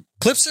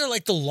 Clips are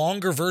like the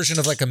longer version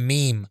of like a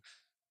meme.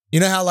 You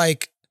know how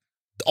like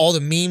all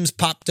the memes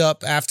popped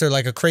up after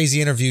like a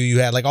crazy interview you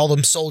had, like all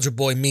them Soulja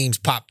Boy memes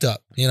popped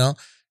up, you know?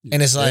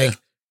 And it's like,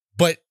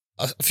 but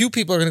a few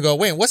people are going to go,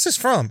 wait, what's this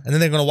from? And then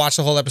they're going to watch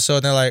the whole episode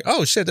and they're like,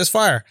 oh shit, that's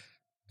fire.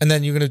 And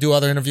then you're going to do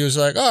other interviews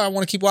like, oh, I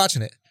want to keep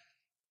watching it.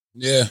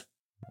 Yeah.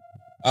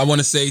 I want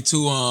to say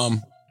too, I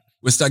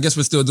guess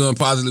we're still doing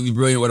Positively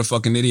Brilliant. What a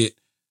fucking idiot.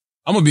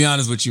 I'm going to be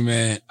honest with you,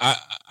 man.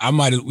 I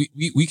might have,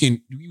 we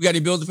got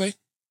any bills to pay?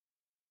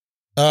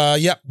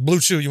 Yeah. Blue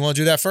Chew. You want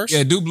to do that first?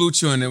 Yeah, do Blue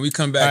Chew and then we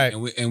come back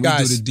and we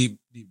guys, do the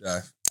deep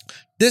dive.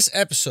 This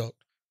episode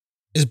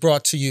is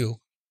brought to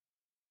you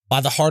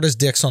by the hardest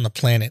dicks on the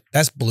planet.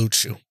 That's Blue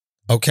Chew.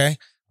 Okay?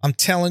 I'm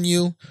telling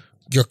you,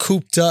 you're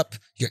cooped up.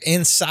 You're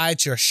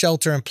inside. You're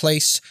shelter in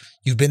place.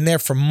 You've been there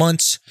for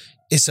months.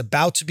 It's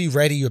about to be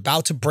ready. You're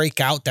about to break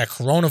out. That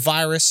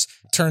coronavirus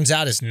turns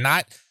out is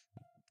not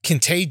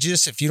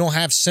contagious if you don't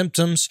have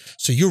symptoms.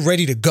 So you're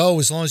ready to go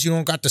as long as you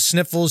don't got the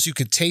sniffles. You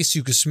could taste,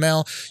 you could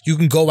smell. You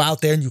can go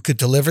out there and you could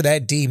deliver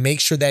that D. Make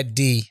sure that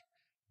D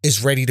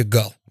is ready to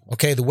go.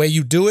 Okay? The way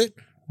you do it,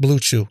 Blue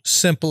Chew.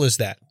 Simple as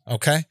that.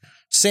 Okay?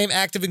 Same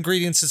active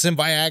ingredients that's in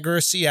Viagra or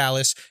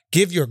Cialis.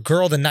 Give your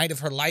girl the night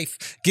of her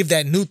life. Give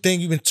that new thing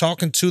you've been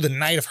talking to the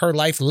night of her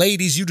life.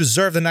 Ladies, you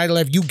deserve the night of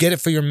life. You get it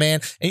for your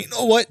man. And you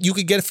know what? You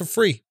can get it for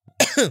free.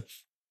 You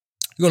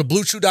go to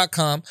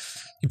bluechew.com.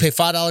 You pay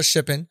 $5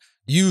 shipping.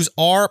 Use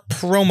our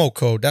promo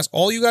code. That's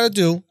all you got to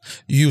do.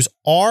 Use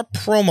our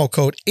promo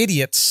code,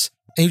 idiots,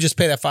 and you just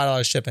pay that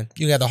 $5 shipping.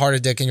 You got the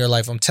hardest dick in your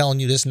life. I'm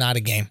telling you, this is not a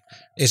game.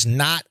 It's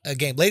not a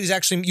game. Ladies,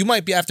 actually, you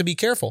might have to be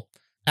careful.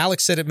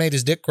 Alex said it made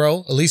his dick grow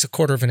at least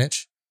 1/4 of an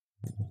inch.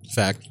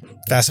 Fact.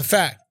 That's a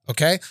fact.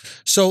 Okay.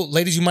 So,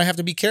 ladies, you might have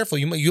to be careful.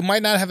 You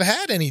might not have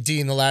had any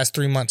D in the last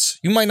 3 months.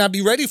 You might not be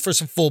ready for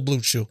some full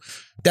Blue Chew.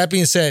 That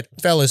being said,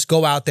 fellas,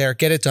 go out there,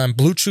 get it done.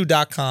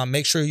 BlueChew.com.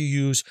 Make sure you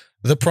use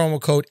the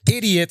promo code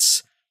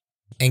idiots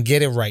and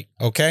get it right.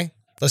 Okay.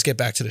 Let's get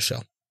back to the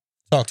show.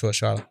 Talk to us,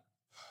 Charlotte.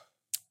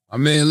 I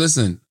mean,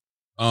 listen.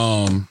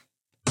 I'll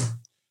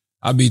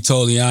be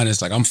totally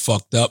honest. Like, I'm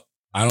fucked up.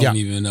 I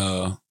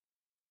didn't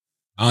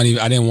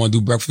want to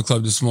do Breakfast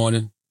Club this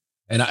morning.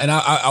 And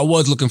I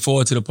was looking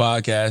forward to the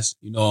podcast,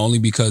 you know, only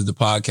because the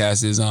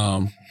podcast is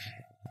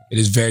it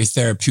is very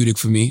therapeutic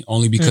for me,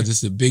 only because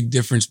it's a big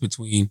difference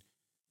between,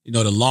 you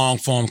know, the long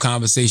form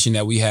conversation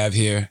that we have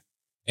here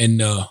and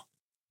the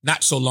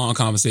not so long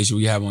conversation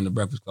we have on the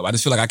Breakfast Club. I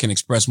just feel like I can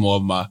express more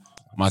of my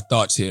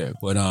thoughts here.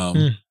 But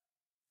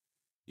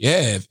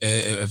yeah,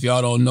 if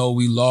y'all don't know,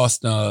 we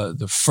lost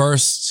the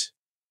first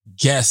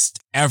guest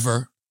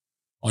ever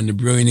on the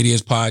Brilliant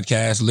Idiots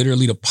podcast,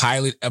 literally the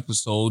pilot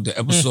episode, the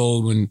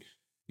episode when,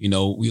 you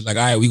know, we like,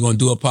 all right, we're going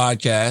to do a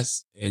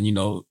podcast. And, you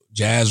know,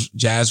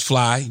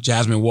 JasFly,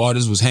 Jasmine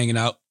Waters was hanging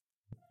out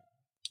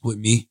with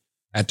me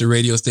at the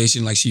radio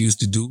station like she used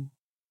to do.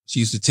 She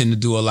used to tend to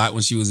do a lot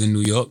when she was in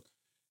New York.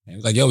 And it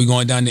was like, yo, we're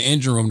going down the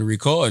engine room to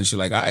record. And she's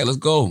like, all right, let's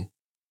go.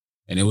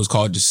 And it was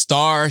called the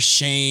Star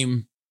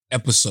Shame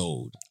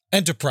episode.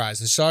 Enterprise.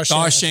 The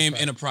Star Shame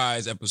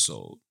Enterprise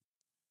episode.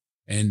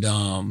 And,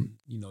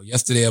 you know,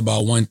 yesterday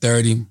about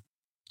 1:30,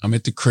 I'm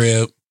at the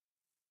crib.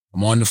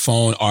 I'm on the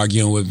phone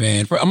arguing with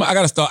Van. I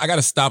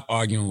gotta stop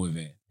arguing with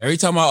Van. Every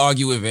time I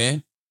argue with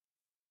Van,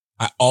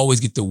 I always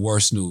get the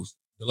worst news.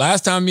 The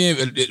last time me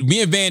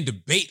and Van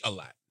debate a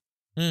lot.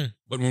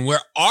 But when we're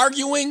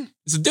arguing,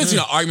 it's a difference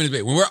between an argument and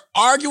debate. When we're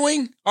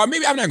arguing, or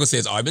maybe I'm not gonna say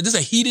it's argument, this is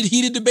a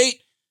heated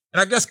debate.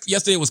 And I guess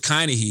yesterday was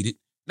kind of heated.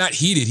 Not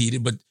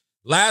heated, but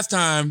last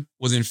time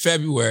was in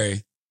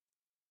February.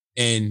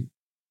 And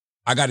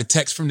I got a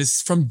text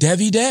from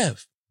Devi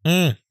Dev.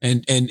 And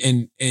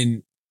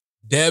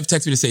Dev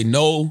texted me to say,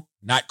 no,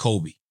 not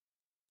Kobe.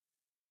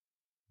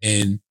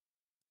 And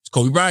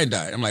Kobe Bryant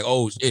died. I'm like,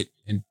 oh shit.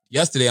 And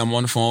yesterday I'm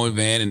on the phone with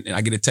Van and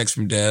I get a text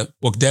from Dev.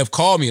 Well, Dev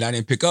called me and I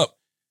didn't pick up.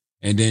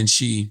 And then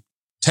she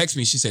texted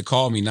me. She said,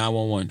 call me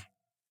 911.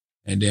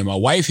 And then my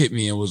wife hit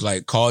me and was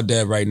like, call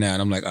Dev right now.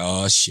 And I'm like,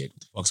 oh shit,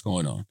 what the fuck's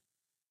going on?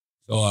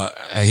 So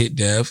I hit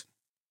Dev.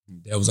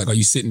 Dev was like, are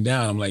you sitting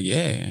down? I'm like, yeah.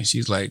 And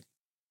she's like,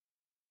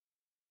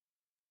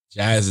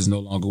 Jazz is no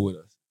longer with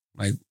us.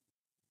 I'm like,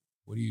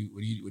 what are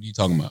you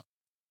talking about?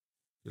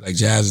 You're like,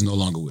 Jazz is no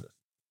longer with us.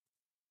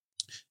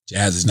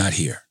 Jazz is not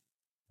here.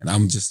 And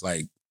I'm just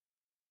like,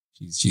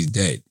 she's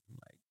dead.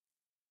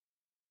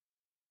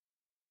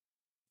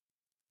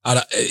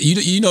 Like,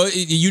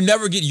 you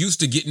never get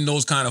used to getting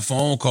those kind of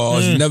phone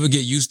calls. You never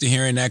get used to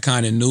hearing that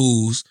kind of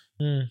news.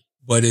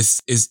 But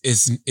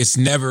it's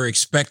never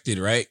expected,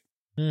 right?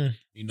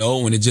 You know,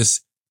 when it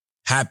just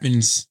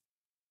happens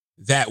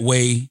that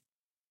way,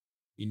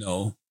 you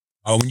know,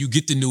 or when you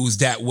get the news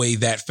that way,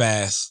 that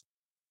fast.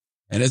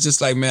 And it's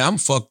just like, man, I'm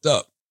fucked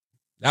up.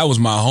 That was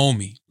my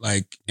homie,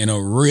 like in a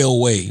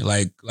real way,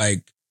 like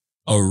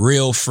a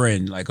real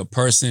friend, like a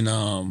person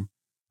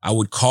I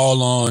would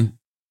call on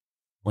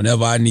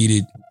whenever I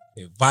needed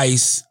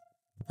advice,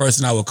 a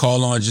person I would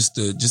call on just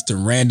to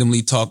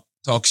randomly talk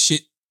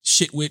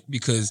shit with,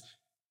 because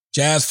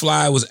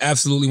JasFly was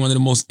absolutely one of the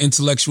most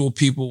intellectual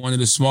people, one of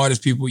the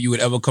smartest people you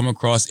would ever come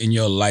across in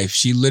your life.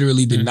 She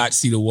literally did not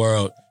see the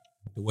world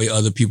the way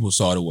other people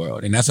saw the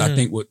world. And that's, I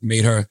think, what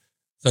made her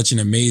such an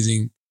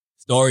amazing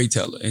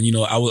storyteller. And, you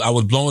know, I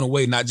was blown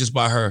away, not just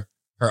by her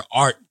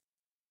art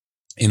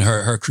and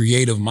her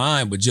creative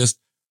mind, but just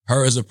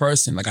her as a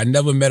person. Like, I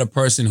never met a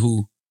person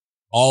who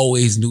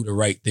always knew the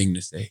right thing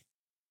to say.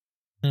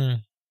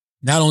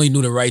 Not only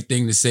knew the right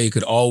thing to say,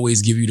 could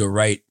always give you the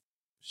right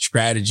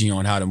strategy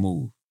on how to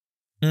move.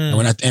 And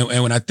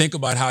when I think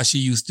about how she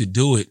used to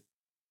do it,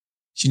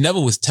 she never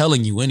was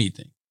telling you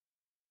anything.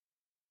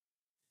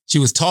 She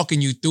was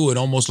talking you through it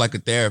almost like a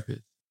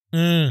therapist.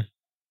 And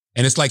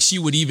it's like she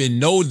would even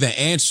know the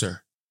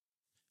answer,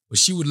 but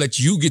she would let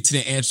you get to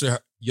the answer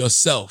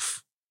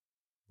yourself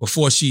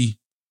before she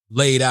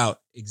laid out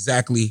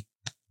exactly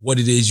what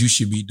it is you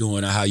should be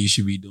doing or how you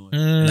should be doing.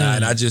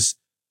 And I just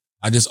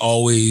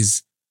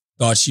always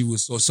thought she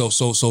was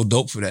so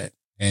dope for that.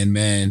 And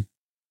man,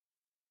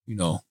 you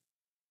know,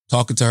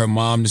 talking to her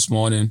mom this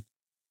morning,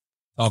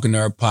 talking to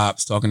her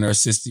pops, talking to her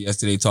sister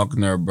yesterday,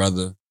 talking to her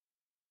brother,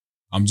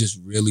 I'm just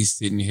really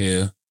sitting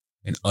here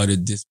in utter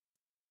disbelief.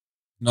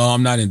 No,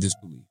 I'm not in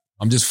disbelief.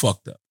 I'm just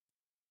fucked up.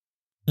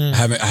 I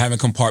haven't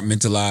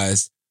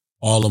compartmentalized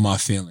all of my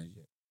feelings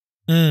yet.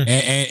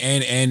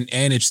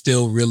 And it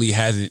still really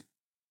hasn't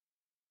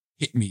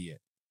hit me yet.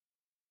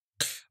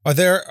 Are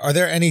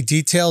there any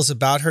details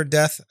about her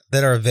death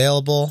that are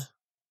available?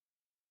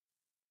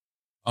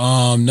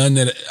 None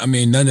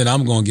that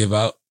I'm gonna give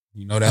out.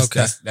 You know, that's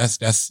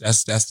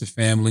the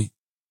family.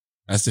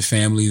 That's the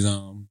family's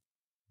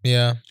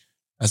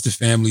that's the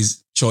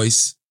family's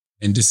choice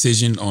and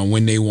decision on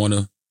when they want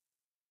to,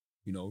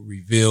 you know,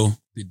 reveal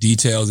the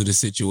details of the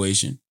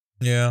situation.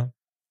 Yeah.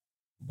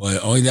 But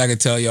the only thing I can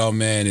tell y'all,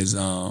 man, is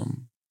like,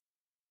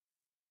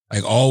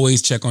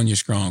 always check on your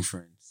strong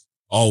friends.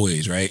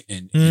 Always, right?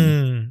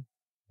 And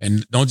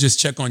don't just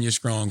check on your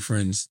strong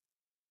friends.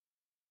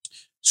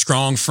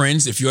 Strong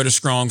friends, if you're the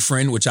strong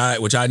friend, which I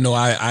know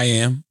I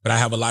am, but I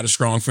have a lot of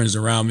strong friends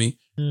around me.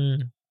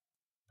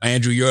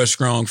 Andrew, you're a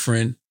strong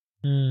friend.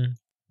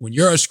 When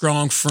you're a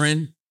strong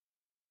friend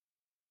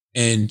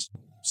and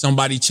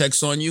somebody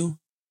checks on you,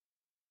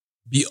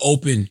 be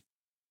open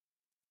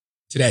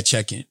to that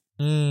check-in.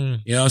 You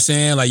know what I'm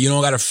saying? Like, you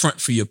don't got to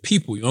front for your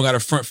people. You don't got to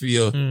front for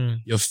your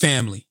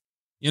family.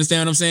 You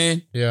understand what I'm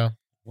saying? Yeah.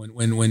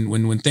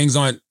 When things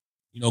aren't,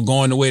 you know,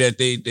 going the way that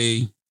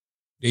they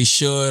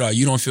should, or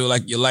you don't feel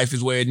like your life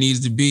is where it needs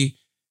to be,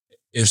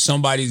 if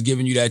somebody's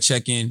giving you that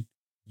check-in,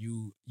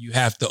 you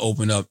have to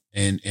open up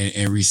and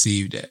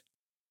receive that.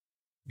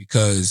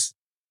 Because,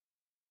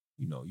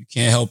 you know, you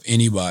can't help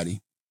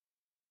anybody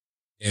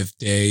if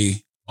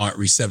they aren't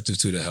receptive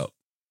to the help.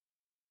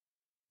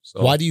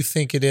 So, why do you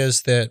think it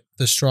is that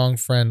the strong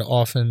friend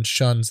often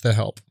shuns the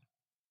help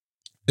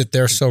that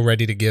they're so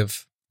ready to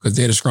give? Because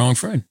they're the strong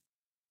friend.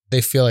 They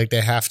feel like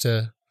they have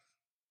to,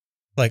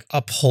 like,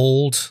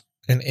 uphold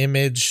an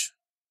image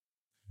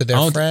to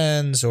their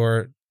friends,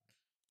 or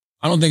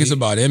I don't think it's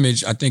about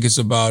image. I think it's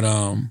about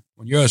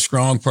when you're a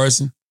strong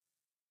person,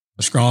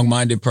 a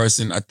strong-minded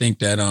person. I think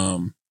that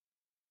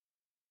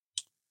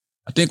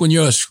when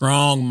you're a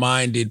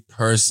strong-minded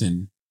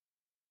person,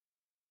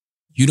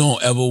 you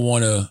don't ever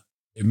want to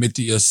admit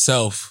to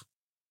yourself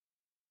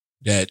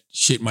that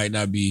shit might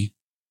not be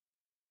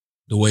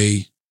the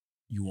way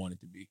you want it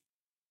to be.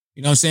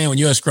 You know what I'm saying? When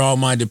you're a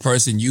strong-minded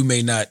person, you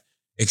may not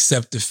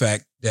accept the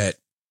fact that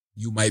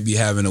you might be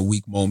having a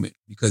weak moment,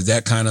 because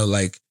that kind of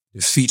like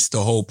defeats the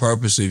whole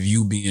purpose of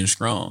you being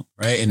strong,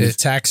 right? And it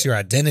attacks your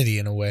identity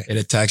in a way. It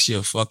attacks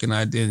your fucking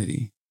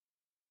identity.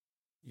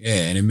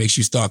 Yeah, and it makes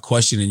you start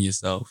questioning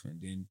yourself.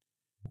 And then,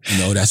 you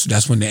know,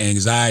 that's when the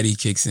anxiety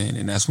kicks in,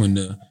 and that's when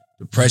the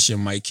depression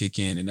might kick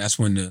in, and that's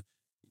when the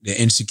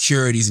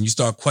insecurities, and you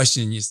start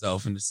questioning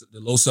yourself, and the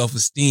low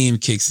self-esteem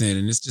kicks in.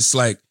 And it's just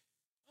like,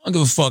 I don't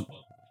give a fuck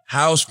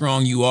how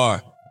strong you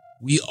are.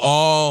 We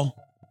all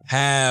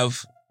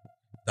have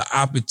the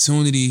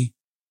opportunity,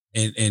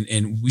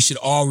 and we should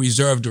all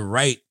reserve the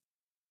right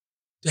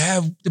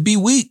to be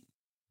weak.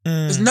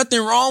 There's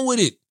nothing wrong with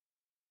it.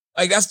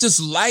 Like, that's just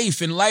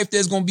life. In life,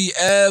 there's going to be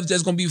ebbs,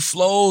 there's going to be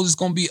flows, it's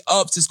going to be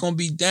ups, it's going to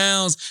be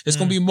downs. There's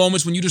going to be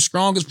moments when you're the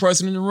strongest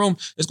person in the room.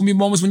 There's going to be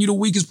moments when you're the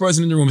weakest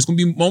person in the room. It's going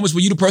to be moments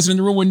when you're the person in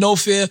the room with no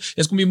fear.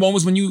 There's going to be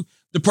moments when you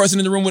the person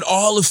in the room with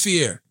all the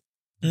fear.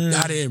 You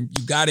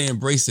gotta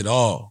embrace it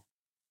all.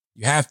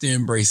 You have to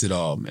embrace it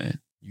all,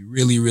 man. You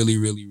really, really,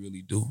 really,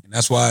 really do. And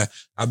that's why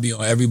I be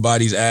on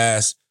everybody's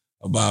ass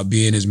about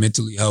being as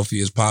mentally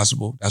healthy as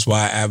possible. That's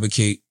why I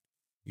advocate,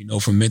 you know,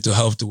 for mental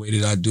health the way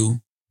that I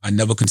do. I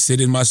never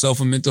considered myself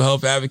a mental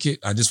health advocate.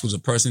 I just was a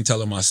person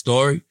telling my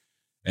story,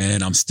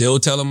 and I'm still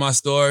telling my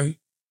story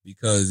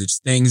because it's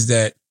things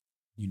that,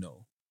 you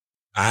know,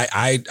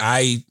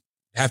 I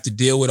have to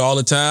deal with all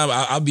the time.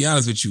 I'll be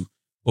honest with you.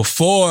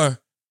 Before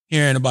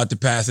hearing about the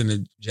passing of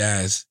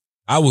Jazz,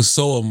 I was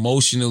so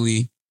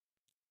emotionally,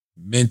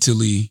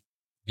 mentally,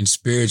 and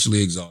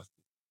spiritually exhausted.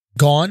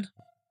 Gone?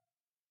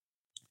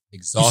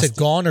 Exhausted. You said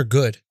gone or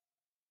good?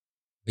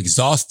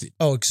 Exhausted.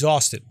 Oh,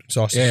 exhausted.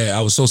 Yeah,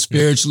 I was so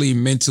spiritually,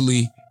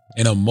 mentally,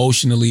 and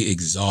emotionally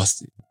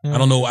exhausted. I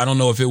don't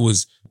know if it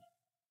was,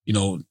 you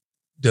know,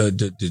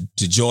 the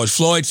George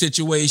Floyd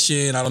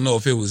situation. I don't know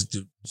if it was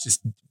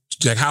just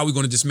like how we're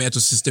going to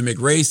dismantle systemic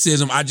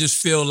racism. I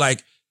just feel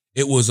like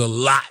it was a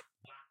lot.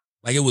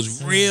 Like, it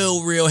was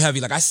real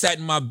heavy. Like, I sat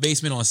in my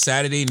basement on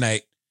Saturday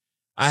night.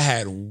 I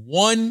had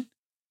one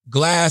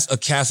glass of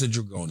Casa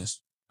Dragonis.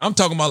 I'm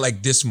talking about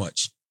like this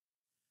much.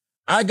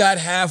 I got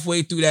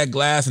halfway through that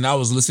glass and I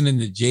was listening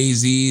to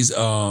Jay-Z's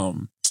title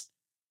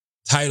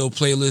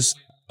playlist.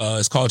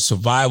 It's called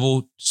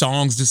Survival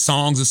Songs. The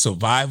songs of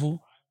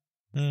survival.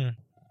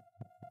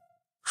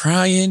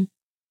 Crying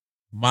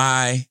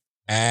my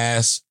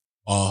ass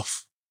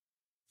off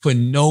for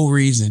no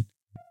reason.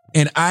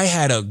 And I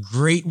had a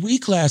great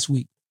week last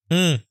week.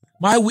 I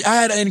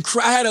had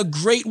a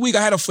great week.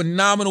 I had a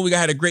phenomenal week. I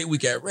had a great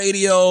week at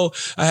radio.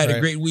 I had a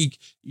great week,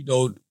 you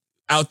know,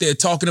 out there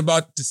talking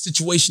about the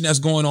situation that's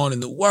going on in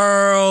the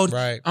world.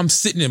 Right. I'm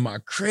sitting in my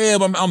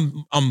crib.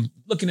 I'm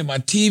looking at my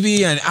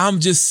TV, and I'm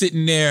just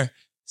sitting there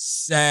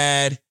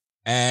sad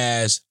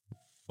as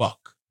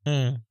fuck.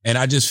 And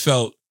I just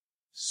felt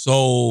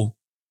so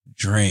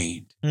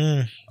drained,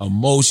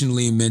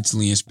 emotionally,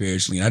 mentally, and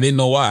spiritually. And I didn't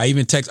know why. I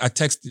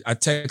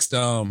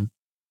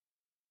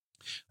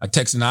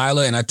text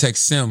Nyla and I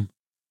text Sim.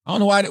 I don't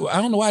know why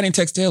I didn't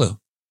text Taylor.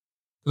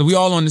 Because we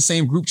all on the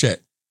same group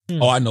chat.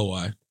 Oh, I know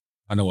why.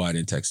 I know why I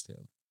didn't text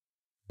Taylor.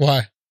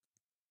 Why?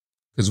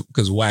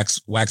 Because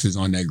Wax is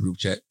on that group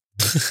chat.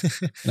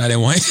 And I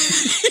didn't want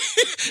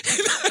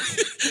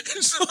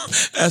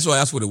so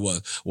that's what it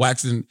was.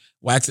 Wax.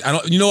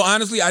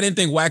 Honestly, I didn't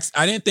think Wax,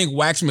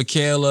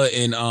 Michaela,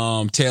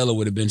 and Taylor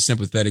would have been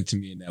sympathetic to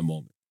me in that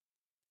moment.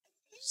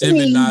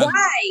 Why?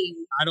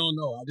 I don't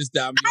know. I'm being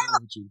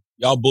honest with you.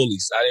 Y'all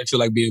bullies. I didn't feel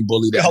like being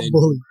bullied.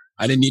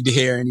 I didn't need to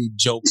hear any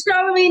jokes.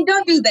 Charlamagne,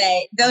 don't do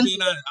that. I'm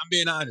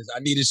being honest. I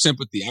needed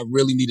sympathy. I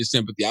really needed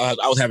sympathy. I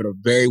was having a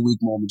very weak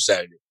moment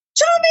Saturday.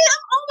 Charlamagne,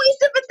 I'm always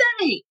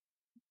sympathetic.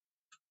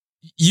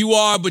 You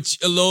are, but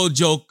a little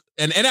joke,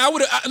 and I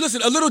would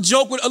listen. A little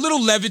joke with a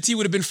little levity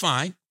would have been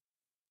fine.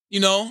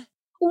 You know.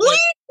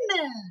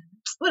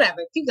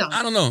 Whatever. Keep going.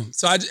 I don't know.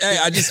 So I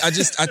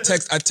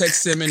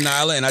text Sim and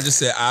Nyla, and I just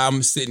said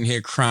I'm sitting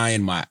here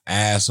crying my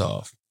ass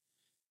off,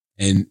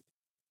 and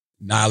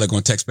Nyla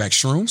gonna text back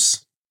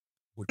shrooms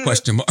with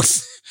question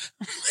marks.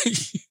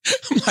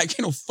 I'm like,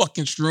 ain't no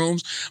fucking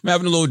shrooms. I'm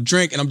having a little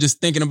drink, and I'm just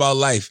thinking about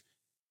life,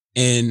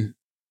 and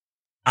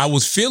I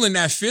was feeling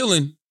that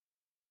feeling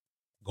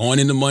going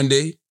into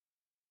Monday,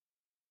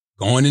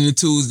 going into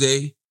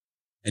Tuesday,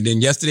 and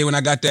then yesterday when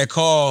I got that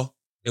call,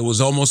 it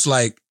was almost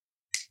like,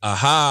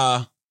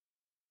 aha,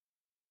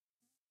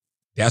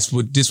 that's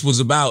what this was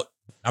about.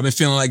 I've been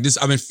feeling like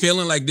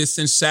this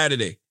since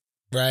Saturday.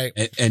 Right.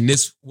 And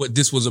this, what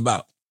this was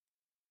about.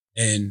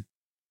 And,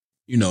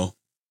 you know,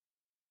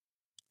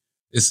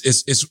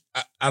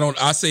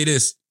 I'll say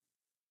this.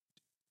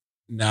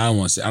 Nah, I don't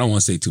want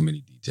to say too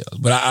many details,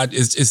 but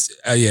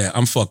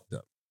I'm fucked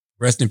up.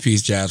 Rest in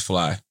peace,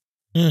 JasFly.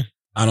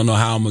 I don't know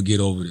how I'm going to get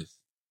over this,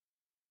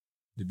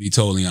 to be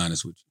totally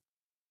honest with you.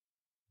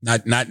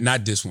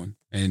 Not this one.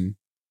 And,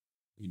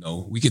 you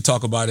know, we could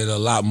talk about it a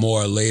lot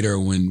more later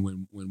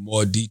when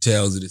more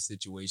details of the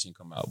situation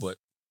come out. But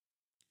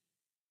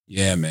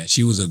yeah, man,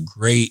 she was a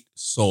great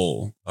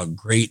soul, a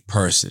great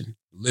person.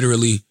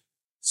 Literally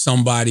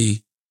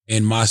somebody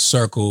in my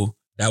circle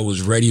that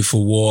was ready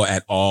for war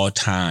at all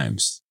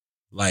times.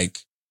 Like,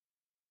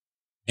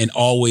 and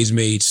always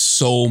made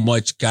so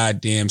much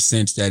goddamn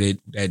sense that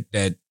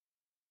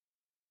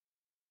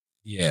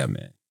yeah,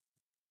 man.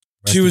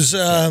 She was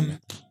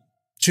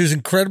She was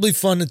incredibly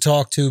fun to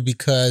talk to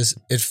because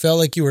it felt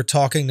like you were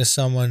talking to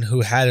someone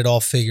who had it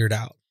all figured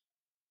out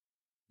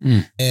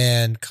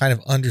and kind of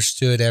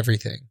understood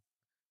everything.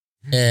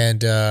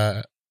 And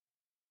yeah,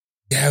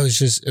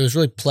 it was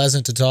really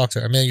pleasant to talk to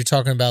her. I mean, you're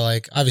talking about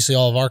like, obviously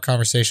all of our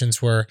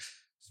conversations were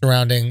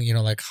surrounding, you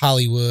know, like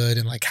Hollywood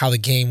and like how the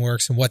game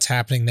works and what's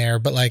happening there.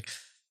 But like,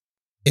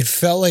 it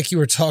felt like you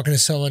were talking to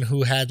someone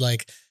who had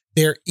like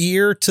their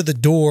ear to the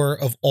door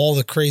of all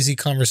the crazy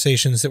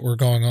conversations that were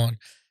going on.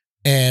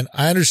 And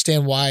I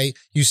understand why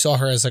you saw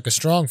her as like a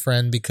strong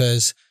friend,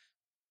 because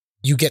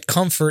you get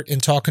comfort in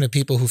talking to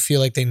people who feel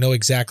like they know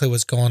exactly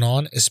what's going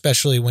on,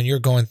 especially when you're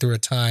going through a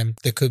time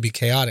that could be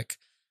chaotic.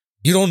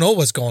 You don't know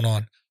what's going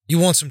on. You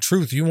want some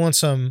truth. You want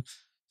something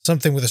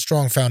with a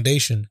strong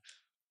foundation.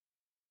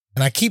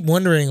 And I keep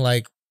wondering,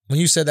 like, when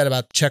you said that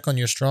about check on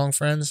your strong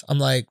friends, I'm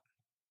like,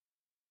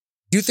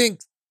 do you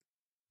think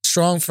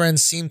strong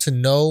friends seem to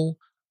know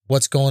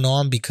what's going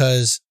on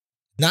because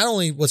not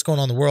only what's going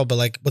on in the world, but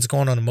like what's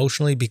going on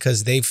emotionally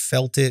because they've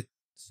felt it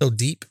so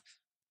deep?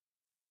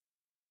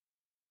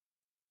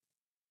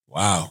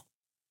 Wow.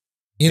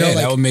 You know, yeah,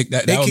 like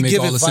that would make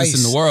all the sense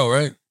in the world,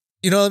 right?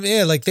 You know what I mean?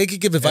 Yeah, like they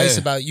could give advice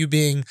about you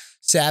being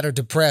sad or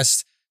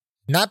depressed,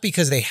 not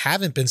because they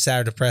haven't been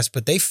sad or depressed,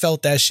 but they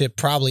felt that shit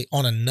probably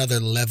on another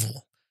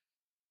level.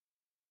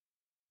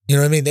 You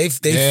know what I mean? They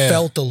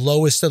felt the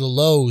lowest of the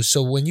lows.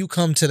 So when you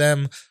come to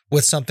them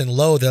with something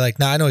low, they're like,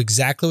 nah, I know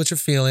exactly what you're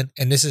feeling.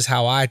 And this is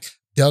how I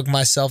dug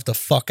myself the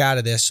fuck out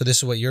of this. So this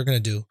is what you're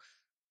going to do.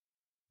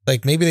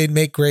 Like maybe they'd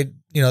make great,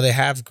 you know, they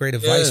have great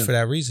advice for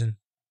that reason.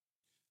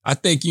 I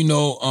think, you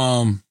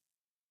know,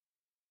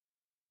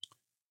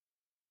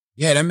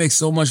 yeah, that makes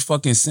so much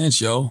fucking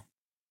sense, yo.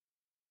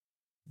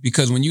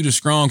 Because when you're the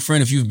strong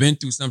friend, if you've been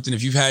through something,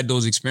 if you've had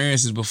those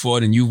experiences before,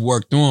 then you've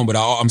worked through them. But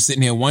I'm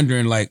sitting here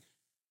wondering, like,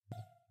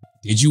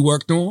 did you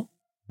work through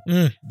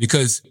them?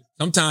 Because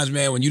sometimes,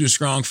 man, when you're the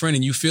strong friend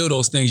and you feel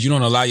those things, you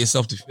don't allow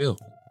yourself to feel.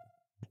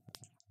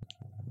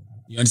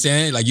 You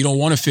understand? Like, you don't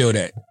want to feel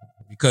that.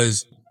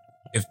 Because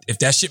if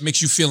that shit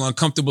makes you feel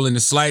uncomfortable in the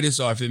slightest,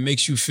 or if it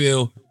makes you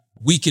feel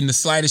weak in the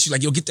slightest, you're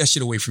like, yo, get that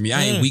shit away from me.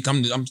 I ain't weak.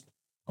 I'm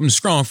the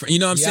strong friend. You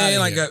know what I'm saying?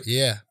 Like,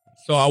 yeah.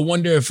 So I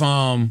wonder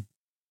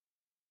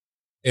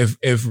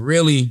if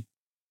really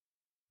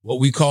what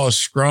we call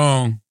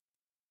strong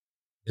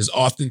is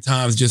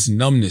oftentimes just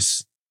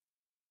numbness.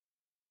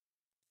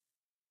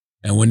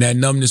 And when that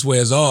numbness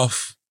wears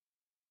off,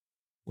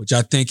 which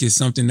I think is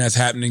something that's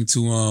happening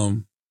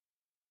to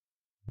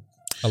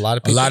a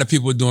lot of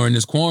people during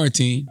this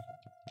quarantine,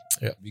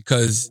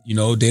 because, you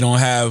know, they don't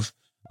have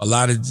a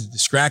lot of the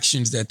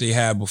distractions that they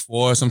had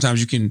before. Sometimes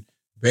you can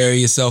bury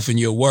yourself in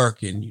your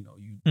work and, you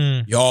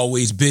know, you're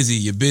always busy.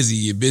 You're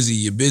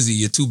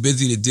too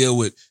busy to deal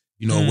with,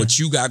 you know, what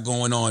you got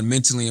going on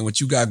mentally and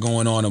what you got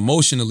going on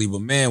emotionally.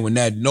 But man, when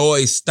that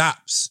noise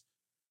stops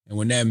and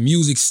when that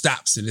music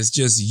stops and it's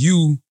just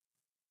you,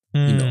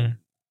 you know,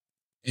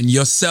 and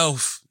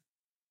yourself,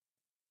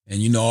 and,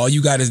 you know, all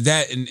you got is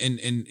that. And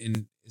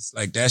it's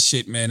like that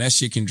shit, man, that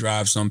shit can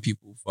drive some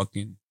people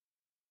fucking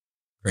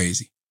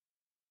crazy.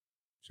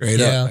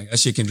 Straight up. Like, that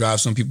shit can drive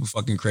some people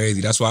fucking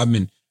crazy. That's why I've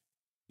been,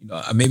 you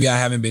know, maybe I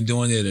haven't been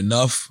doing it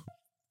enough,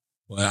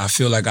 but I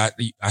feel like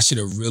I should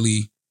have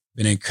really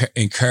been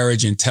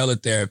encouraging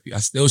teletherapy. I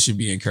still should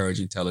be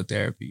encouraging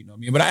teletherapy, you know what I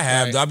mean? But I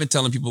have. Right. I've been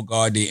telling people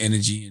guard their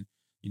energy and,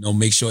 you know,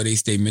 make sure they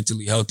stay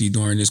mentally healthy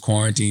during this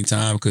quarantine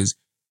time, because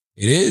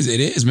it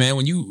is, man,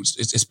 when you,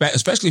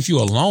 especially if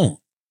you're alone.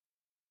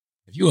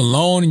 If you're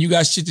alone and you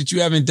got shit that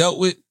you haven't dealt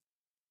with,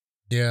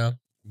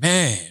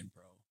 man,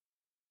 bro,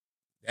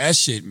 that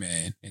shit,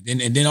 man.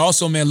 And then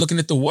also, man, looking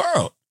at the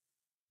world.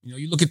 You know,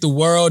 you look at the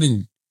world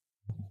and,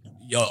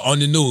 yo, on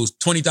the news,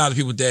 20,000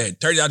 people dead,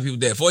 30,000 people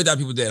dead, 40,000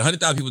 people dead,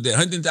 100,000 people dead,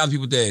 100,000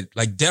 people dead.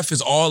 Like, death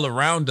is all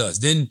around us.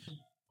 Then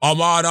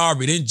Ahmaud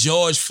Arbery, then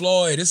George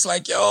Floyd. It's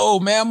like, yo,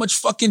 man, how much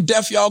fucking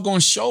death y'all gonna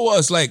show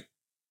us? Like,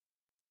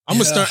 I'm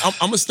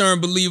a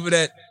stern believer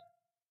that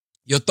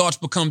your thoughts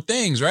become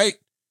things, right?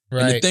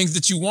 Right. And the things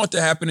that you want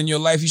to happen in your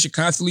life, you should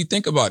constantly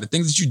think about. The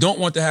things that you don't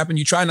want to happen,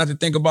 you try not to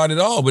think about at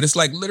all. But it's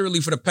like literally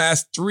for the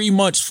past 3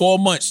 months, 4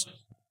 months,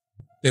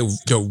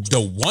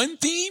 the one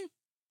theme,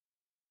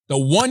 the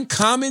one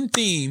common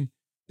theme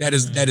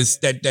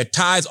that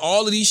ties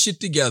all of these shit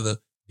together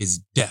is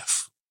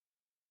death.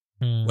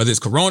 Whether it's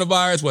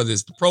coronavirus, whether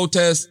it's the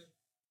protests,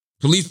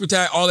 police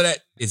brutality, all of that,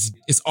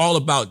 it's all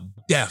about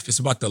death. It's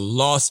about the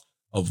loss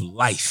of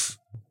life,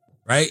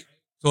 right?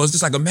 So it's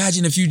just like,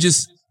 imagine if you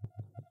just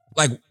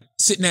like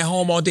sitting at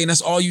home all day and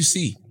that's all you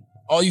see.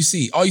 All you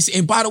see.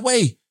 And by the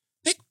way,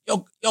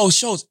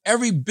 shows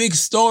every big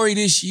story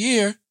this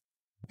year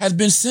has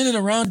been centered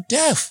around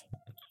death.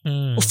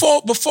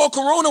 Before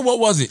Corona, what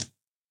was it?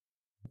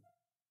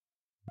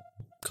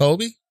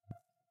 Kobe?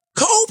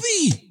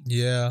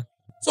 Yeah.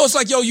 So it's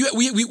like, yo,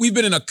 we've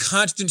been in a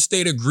constant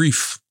state of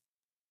grief.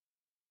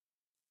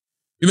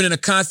 We've been in a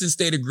constant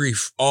state of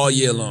grief all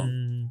year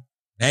long.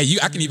 And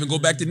I can even go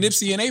back to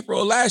Nipsey in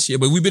April of last year,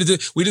 but we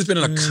just been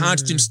in a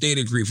constant state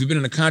of grief. We've been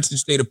in a constant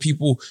state of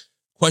people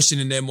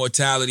questioning their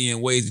mortality in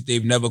ways that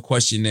they've never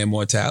questioned their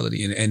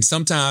mortality. And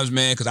sometimes,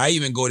 man, because I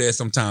even go there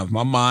sometimes,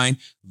 my mind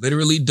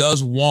literally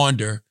does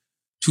wander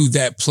to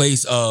that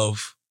place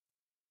of,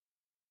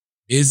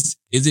 is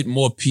it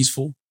more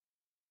peaceful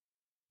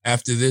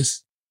after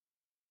this?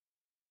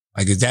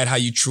 Like, is that how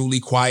you truly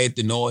quiet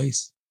the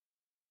noise?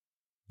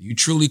 You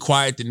truly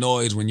quiet the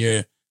noise when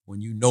you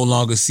no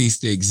longer cease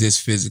to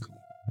exist physically.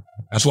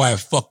 That's why it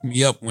fucked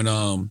me up when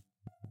I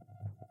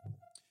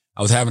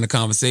was having a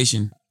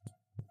conversation.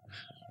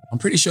 I'm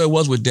pretty sure it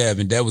was with Dev,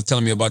 and Dev was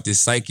telling me about this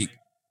psychic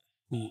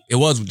it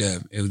was with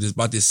Dev. It was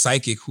about this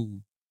psychic who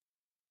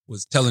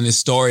was telling this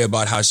story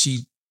about how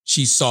she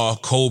saw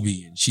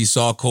Kobe, and she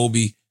saw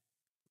Kobe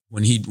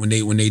when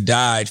they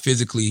died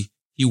physically.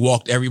 He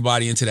walked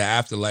everybody into the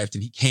afterlife,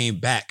 and he came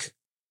back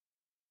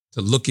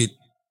to look at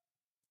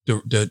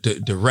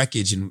the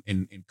wreckage and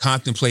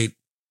contemplate,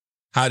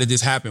 how did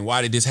this happen?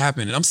 Why did this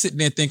happen? And I'm sitting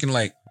there thinking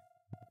like,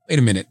 wait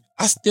a minute,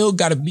 I still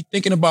got to be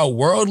thinking about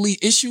worldly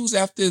issues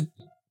after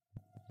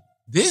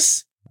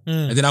this?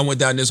 And then I went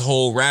down this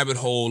whole rabbit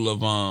hole of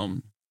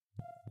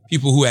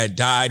people who had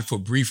died for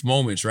brief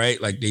moments,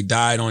 right? Like they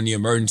died on the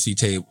emergency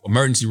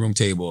room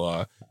table,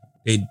 or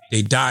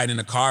they died in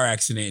a car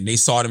accident and they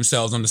saw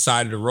themselves on the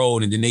side of the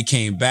road, and then they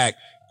came back.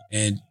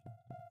 And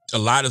a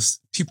lot of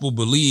people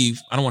believe,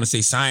 I don't want to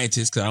say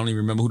scientists, because I don't even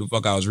remember who the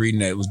fuck I was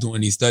reading that was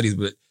doing these studies,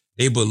 but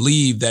they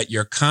believe that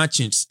your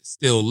conscience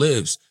still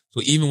lives.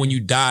 So even when you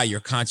die,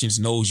 your conscience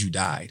knows you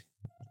died.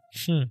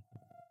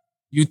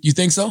 You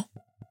think so?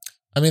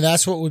 I mean,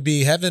 that's what would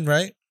be heaven,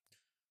 right?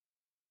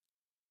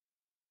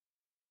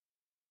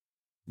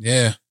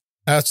 Yeah.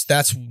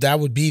 That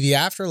would be the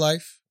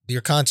afterlife.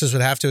 Your conscience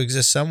would have to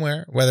exist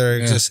somewhere, whether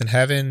it exists in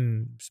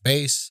heaven,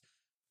 space,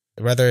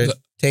 whether it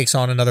takes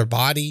on another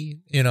body.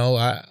 You know,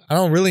 I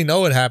don't really know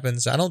what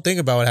happens. I don't think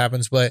about what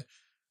happens, but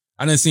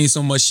I done seen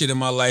so much shit in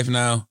my life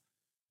now,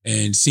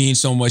 and seen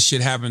so much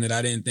shit happen that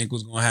I didn't think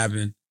was going to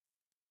happen.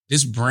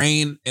 This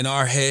brain in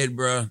our head,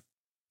 bro,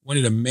 one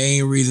of the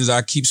main reasons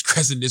I keep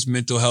stressing this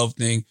mental health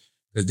thing,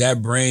 because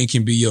that brain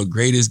can be your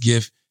greatest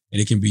gift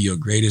and it can be your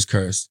greatest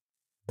curse.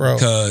 Bro.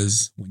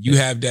 Because when you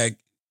have that,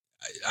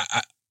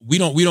 we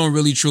don't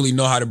really truly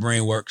know how the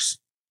brain works.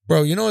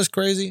 Bro, you know what's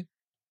crazy?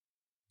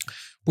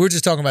 We were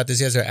just talking about this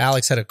yesterday.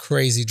 Alex had a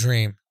crazy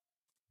dream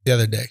the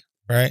other day,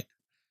 right?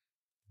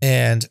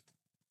 And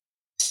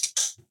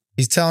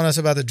he's telling us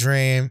about the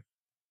dream,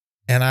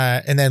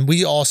 and then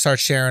we all start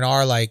sharing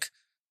our like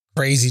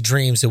crazy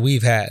dreams that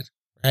we've had,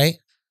 right?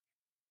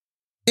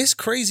 It's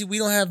crazy we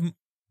don't have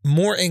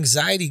more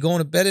anxiety going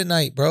to bed at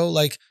night, bro.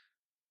 Like,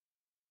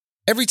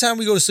 every time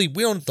we go to sleep,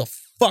 we don't know what the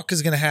fuck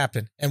is going to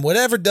happen. And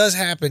whatever does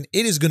happen,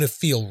 it is going to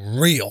feel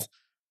real.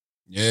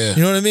 Yeah.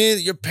 You know what I mean?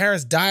 Your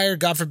parents die, or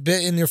God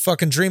forbid, in your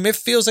fucking dream. It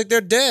feels like they're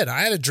dead.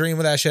 I had a dream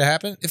where that shit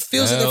happened. It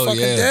feels like they're fucking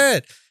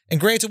dead. And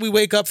granted, we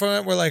wake up from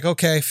it, we're like,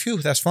 okay,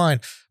 phew, that's fine.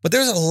 But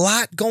there's a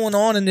lot going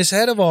on in this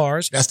head of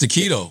ours. That's the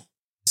key, though.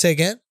 Say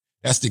again?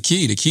 That's the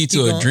key. The key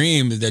to a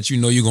dream is that you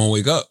know you're going to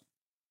wake up.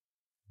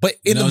 But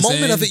in the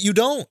moment of it, you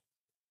don't.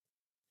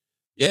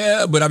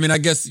 Yeah, but I mean, I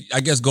guess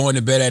going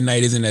to bed at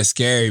night isn't that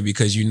scary,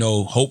 because you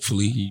know,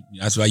 hopefully,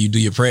 that's why you do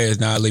your prayers.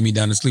 Now I lay me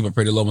down to sleep. I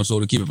pray the Lord my soul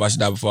to keep. If I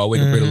should die before I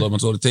wake, I pray the Lord my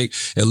soul to take.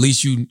 At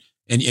least you,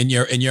 in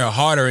your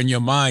heart or in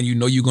your mind, you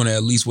know you're going to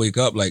at least wake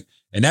up. Like,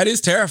 and that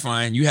is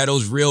terrifying. You had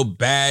those real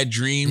bad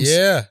dreams.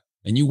 Yeah.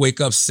 And you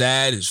wake up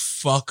sad as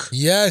fuck.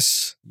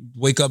 Yes.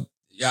 Wake up.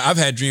 Yeah, I've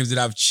had dreams that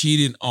I've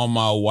cheated on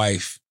my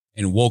wife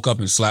and woke up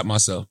and slapped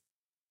myself.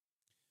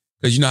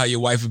 Because you know how your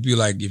wife would be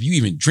like, if you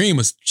even dream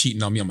of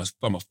cheating on me, I'm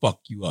gonna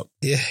fuck you up.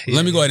 Yeah.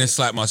 Let me go ahead and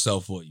slap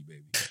myself for you,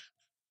 baby.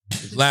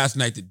 Last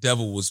night, the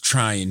devil was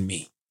trying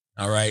me.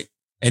 All right.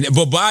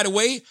 But by the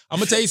way, I'm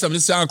gonna tell you something.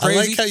 This sounds crazy.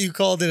 I like how you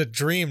called it a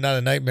dream, not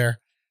a nightmare.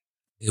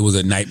 It was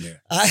a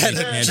nightmare. I had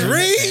a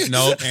dream.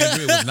 No,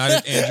 Andrew, it was not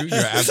an Andrew.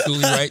 You're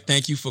absolutely right.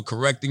 Thank you for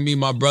correcting me,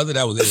 my brother.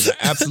 It was an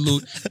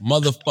absolute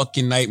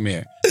motherfucking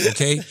nightmare.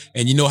 Okay?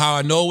 And you know how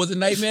I know it was a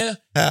nightmare?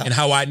 And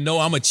how I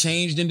know I'm a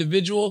changed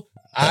individual?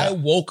 I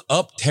woke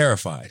up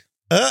terrified.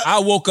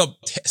 I woke up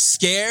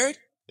scared.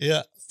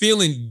 Yeah.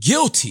 Feeling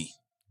guilty.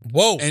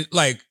 Whoa. And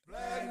like,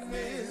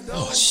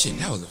 oh shit,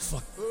 that was a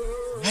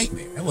fucking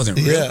nightmare. That wasn't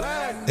real.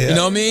 Yeah. You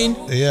know what I mean?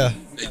 Yeah.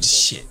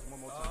 Shit.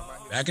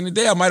 Back in the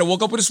day, I might have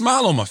woke up with a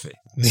smile on my face.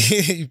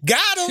 You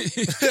got him.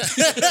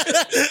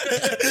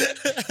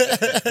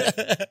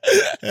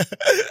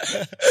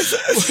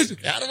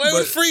 Got away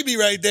with a freebie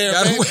right there.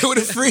 Got man. away with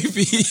a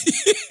freebie.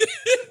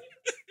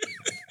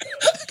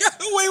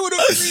 Got away with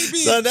a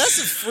freebie. So that's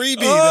a freebie,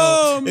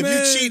 Oh, though. man.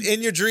 If you cheat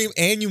in your dream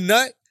and you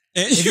nut,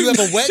 And if you have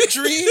a wet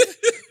dream,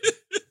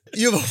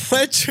 you have a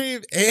wet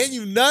dream and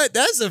you nut,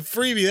 that's a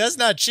freebie. That's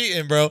not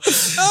cheating, bro.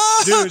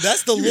 Dude,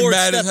 that's the You be Lord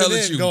mad as hell stepping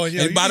at in you. going,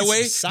 yo, And by the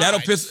way,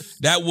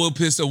 that will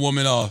piss a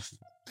woman off.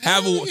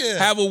 Have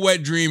a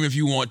wet dream if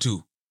you want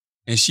to.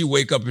 And she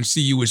wake up and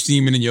see you with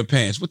semen in your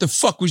pants. What the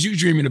fuck was you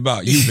dreaming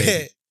about? You,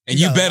 baby. And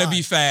you better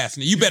be fast.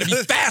 And you better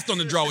be fast on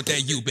the draw with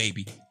that you,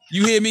 baby.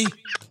 You hear me?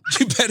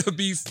 You better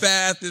be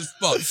fast as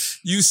fuck.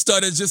 You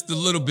stutter just a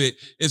little bit,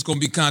 it's gonna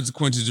be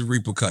consequences and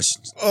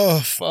repercussions. Oh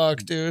fuck,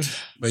 dude.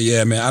 But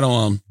yeah, man, I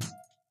don't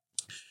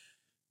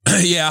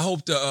yeah, I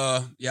hope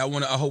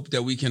I hope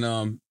that we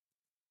can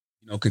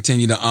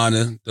continue to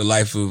honor the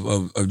life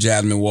of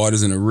Jasmine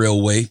Waters in a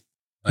real way.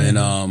 Mm-hmm.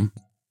 And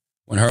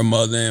when her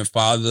mother and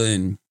father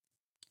and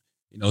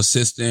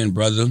sister and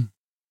brother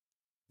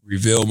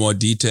reveal more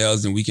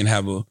details, and we can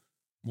have a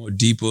more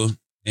deeper,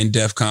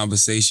 in-depth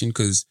conversation,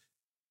 because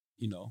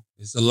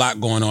it's a lot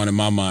going on in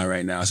my mind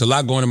right now. It's a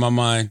lot going in my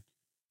mind,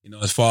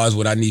 as far as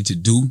what I need to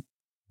do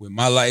with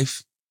my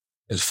life,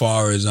 as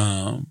far as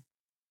the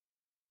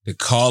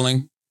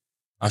calling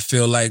I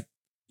feel like,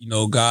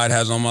 God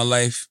has on my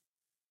life.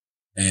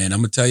 And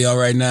I'm going to tell y'all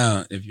right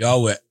now, if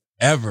y'all were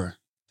ever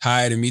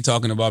tired of me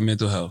talking about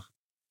mental health,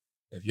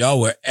 if y'all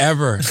were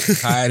ever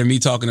tired of me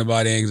talking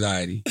about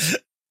anxiety,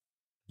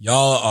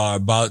 y'all are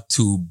about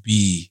to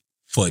be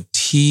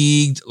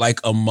fatigued like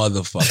a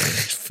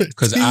motherfucker.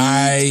 Because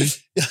I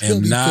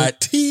am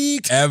not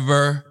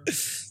ever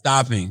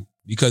stopping,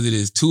 because it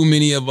is too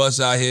many of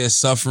us out here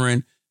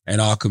suffering in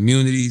our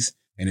communities,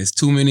 and it's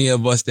too many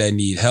of us that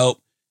need help.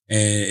 And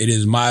it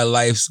is my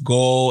life's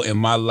goal and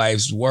my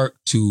life's work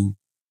to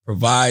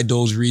provide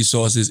those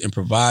resources and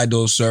provide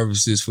those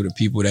services for the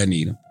people that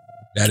need them.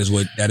 That is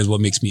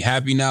what makes me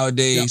happy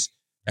nowadays.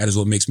 Yeah. That is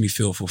what makes me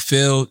feel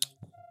fulfilled.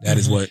 That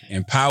is what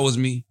empowers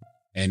me.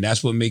 And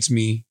that's what makes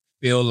me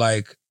feel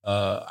like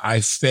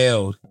I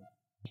failed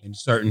in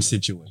certain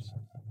situations.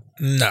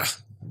 Nah,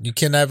 you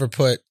can never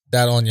put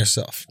that on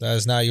yourself. That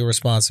is not your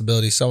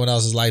responsibility. Someone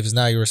else's life is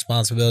not your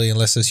responsibility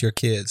unless it's your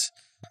kids.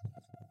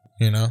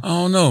 I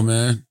don't know,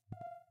 man.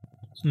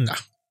 Nah.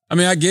 I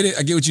mean, I get it.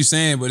 I get what you're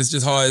saying, but it's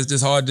just hard. It's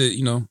just hard to,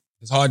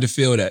 it's hard to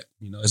feel that.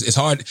 It's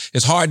hard.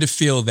 It's hard to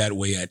feel that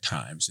way at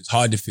times. It's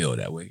hard to feel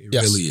that way. It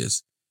really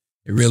is.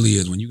 It really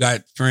is. When you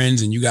got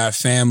friends and you got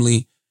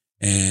family,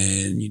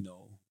 and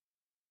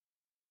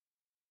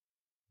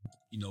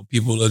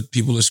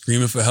people are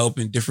screaming for help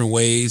in different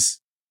ways,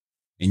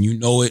 and you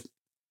know it,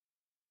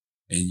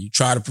 and you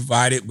try to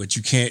provide it, but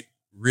you can't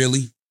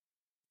really,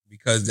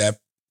 because that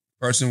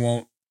person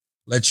won't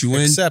let you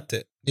accept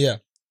it. Yeah.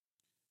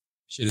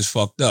 Shit is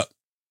fucked up.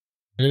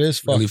 It is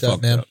fucked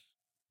up, man.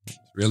 It's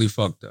really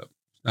fucked up.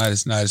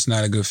 It's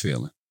not a good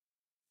feeling.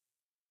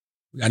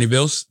 We got any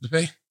bills to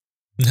pay?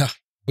 No,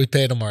 we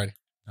paid them already.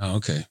 Oh,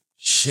 okay.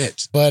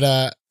 Shit.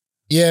 But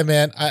yeah,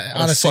 man.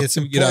 Honestly, it's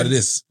important. Get out of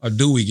this, or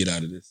do we get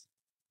out of this?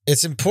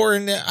 It's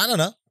important. I don't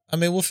know. I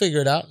mean, we'll figure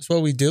it out. It's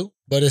what we do.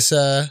 But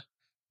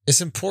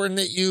it's important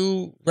that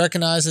you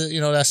recognize that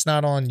that's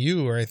not on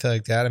you or anything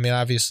like that. I mean,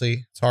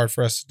 obviously, it's hard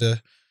for us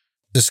to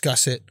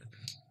discuss it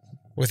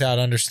without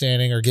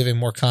understanding or giving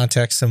more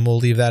context, and we'll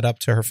leave that up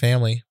to her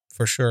family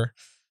for sure.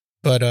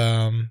 But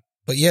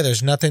yeah,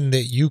 there's nothing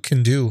that you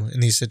can do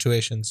in these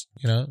situations.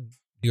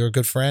 You're a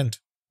good friend.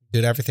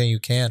 You did everything you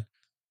can.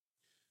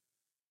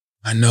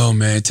 I know,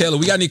 man. Taylor,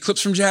 we got any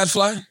clips from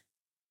JasFly?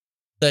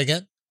 Say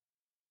again?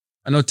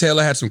 I know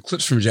Taylor had some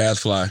clips from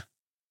JasFly.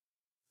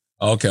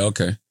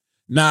 Okay.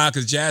 Nah,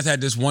 because Jazz had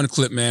this one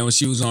clip, man, when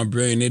she was on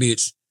Brilliant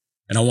Idiots.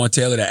 And I want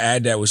Taylor to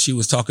add that, where she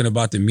was talking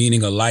about the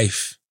meaning of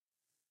life.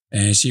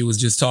 And she was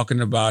just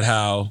talking about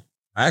how,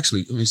 let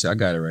me see, I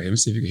got it right here. Let me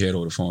see if you can hear it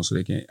over the phone so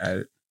they can add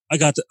it. I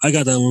got that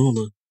one. Hold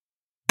on.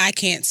 I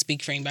can't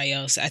speak for anybody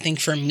else. I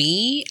think for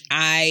me,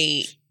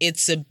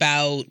 it's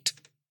about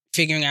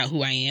figuring out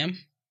who I am.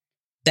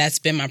 That's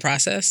been my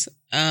process.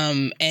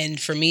 And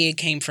for me, it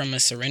came from a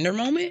surrender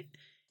moment.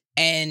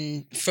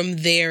 And from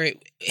there,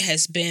 it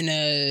has been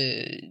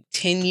a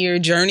 10-year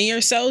journey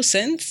or so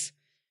since.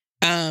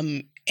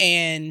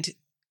 And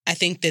I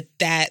think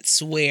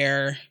that's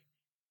where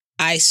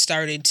I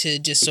started to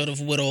just sort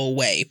of whittle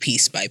away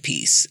piece by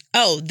piece.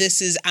 I'm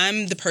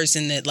the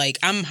person that,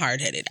 I'm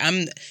hard-headed.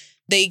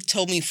 They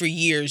told me for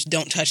years,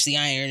 don't touch the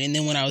iron. And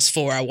then when I was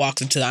 4, I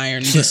walked into the iron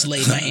and just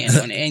laid my hand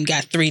on it and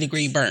got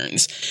 3-degree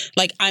burns.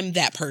 I'm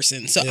that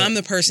person. So yeah. I'm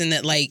the person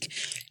that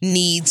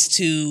needs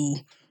to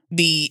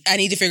I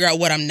need to figure out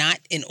what I'm not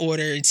in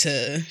order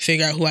to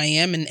figure out who I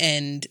am.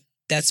 And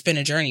that's been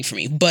a journey for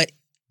me. But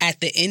at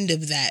the end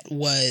of that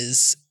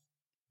was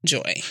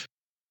joy.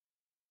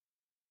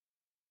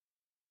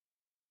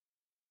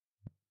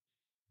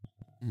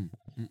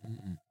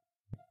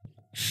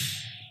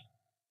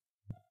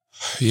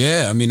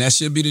 Yeah, I mean, that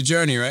should be the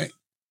journey, right?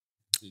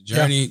 The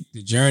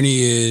journey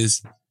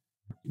is,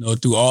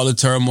 through all the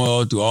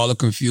turmoil, through all the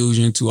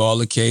confusion, through all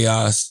the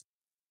chaos,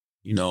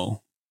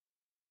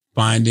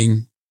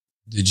 finding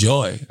the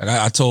joy.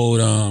 I told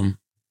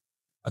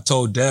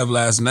Dev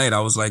last night,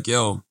 I was like,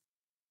 yo,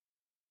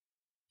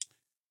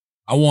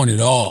 I want it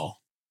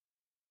all.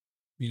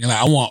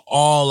 I want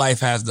all life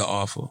has to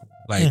offer.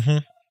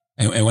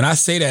 And when I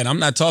say that, I'm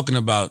not talking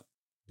about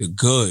the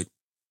good.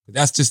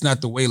 That's just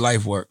not the way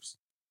life works.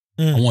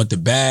 I want the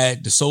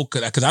bad, the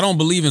so-called, because I don't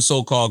believe in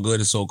so-called good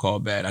and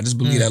so-called bad. I just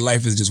believe that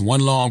life is just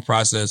one long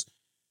process,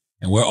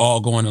 and we're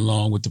all going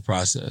along with the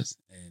process.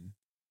 And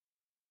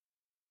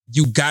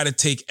you got to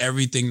take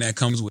everything that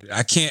comes with it.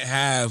 I can't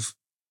have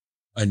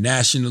a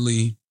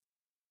nationally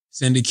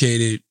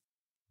syndicated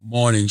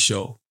morning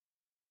show,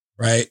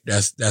 right?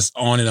 That's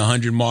on in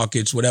 100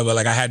 markets, whatever.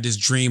 Like I had this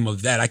dream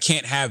of that. I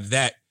can't have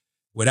that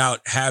without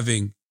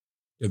having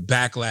the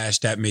backlash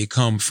that may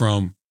come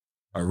from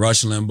a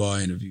Rush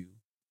Limbaugh interview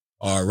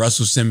or a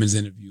Russell Simmons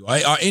interview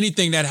or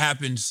anything that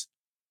happens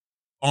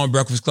on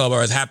Breakfast Club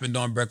or has happened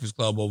on Breakfast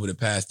Club over the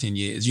past 10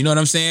 years. You know what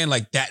I'm saying?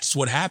 Like that's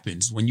what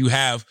happens when you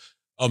have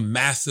a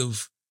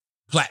massive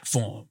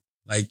platform.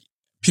 Like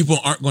people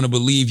aren't going to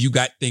believe you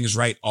got things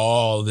right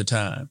all the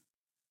time.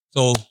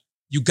 So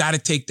you got to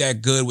take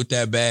that good with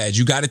that bad.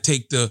 You got to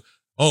take the,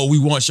 oh, we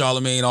want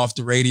Charlamagne off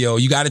the radio.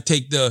 You got to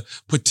take the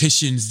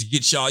petitions to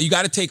get y'all. You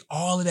got to take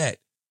all of that.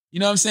 You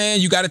know what I'm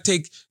saying? You got to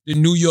take the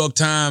New York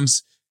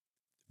Times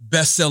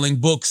best-selling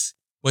books,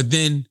 but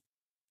then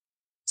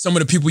some of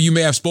the people you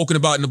may have spoken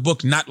about in the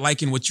book not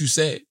liking what you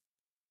said.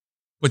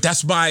 But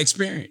that's my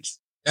experience.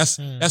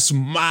 That's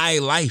my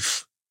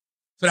life.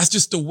 So that's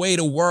just the way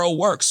the world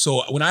works.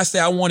 So when I say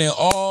I want it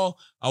all,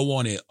 I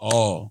want it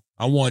all.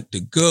 I want the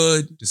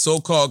good, the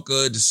so-called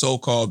good, the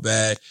so-called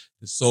bad,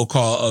 the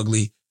so-called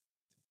ugly.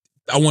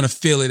 I want to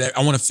feel it.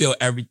 I want to feel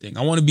everything.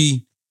 I want to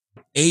be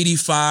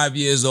 85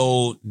 years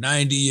old,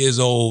 90 years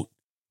old,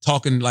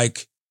 talking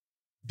like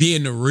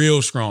being the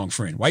real strong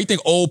friend. Why you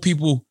think old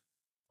people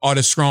are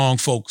the strong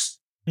folks?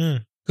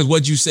 Because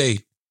what'd you say?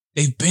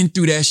 They've been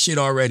through that shit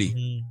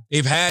already.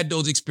 They've had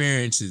those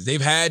experiences.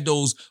 They've had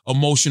those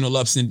emotional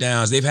ups and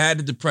downs. They've had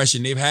the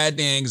depression. They've had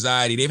the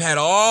anxiety. They've had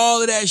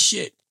all of that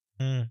shit.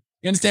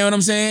 You understand what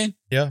I'm saying?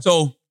 Yeah.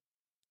 So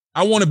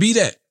I want to be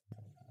that.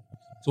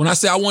 So when I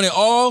say I want it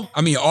all,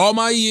 I mean all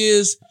my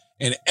years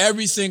and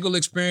every single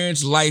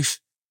experience life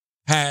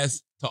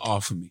has to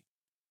offer me.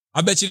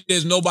 I bet you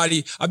there's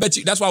nobody, I bet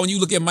you, that's why when you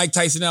look at Mike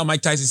Tyson now,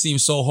 Mike Tyson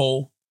seems so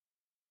whole.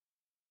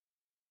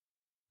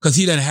 Because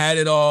he done had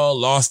it all,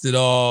 lost it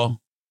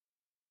all.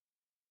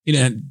 He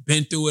done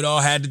been through it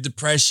all, had the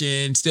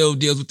depression, still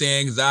deals with the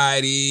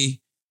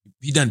anxiety.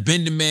 He done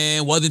been the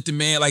man, wasn't the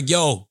man. Like,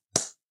 yo,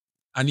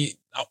 I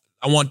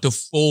want the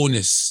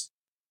fullness.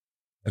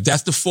 If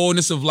that's the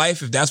fullness of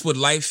life, if that's what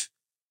life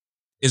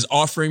is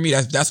offering me,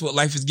 that's what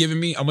life is giving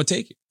me, I'm going to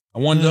take it. I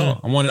want it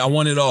all. I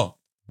want it all.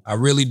 I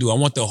really do. I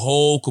want the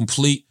whole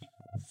complete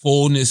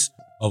fullness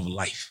of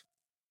life.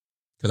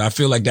 Because I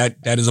feel like that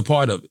is a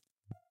part of it.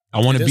 I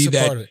want to be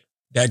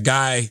that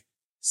guy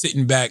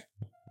sitting back,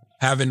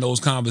 having those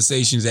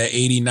conversations at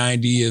 80,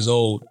 90 years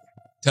old,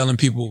 telling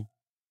people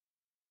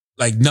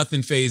like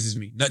nothing phases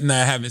me, nothing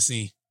that I haven't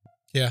seen.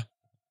 Yeah.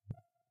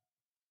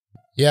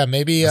 Yeah,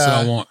 maybe that's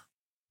what I want.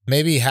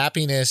 Maybe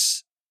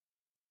happiness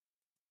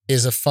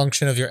is a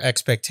function of your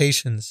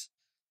expectations.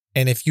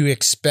 And if you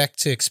expect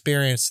to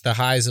experience the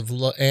highs of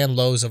and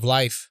lows of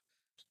life,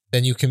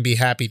 then you can be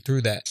happy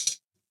through that.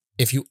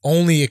 If you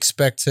only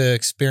expect to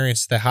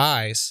experience the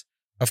highs,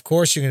 of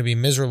course you're going to be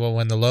miserable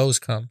when the lows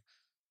come.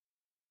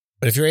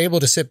 But if you're able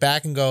to sit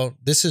back and go,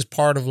 this is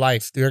part of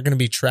life. There are going to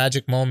be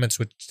tragic moments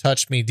which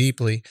touch me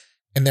deeply.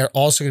 And there are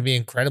also going to be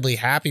incredibly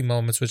happy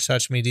moments which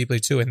touch me deeply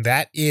too. And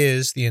that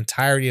is the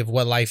entirety of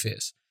what life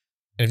is.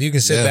 And if you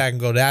can sit back and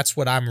go, that's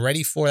what I'm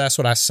ready for, that's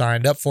what I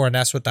signed up for, and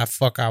that's what the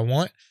fuck I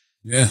want,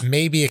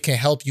 maybe it can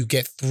help you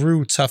get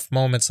through tough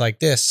moments like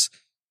this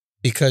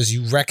because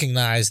you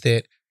recognize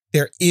that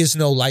there is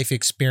no life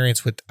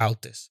experience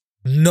without this.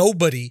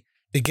 Nobody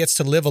that gets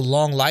to live a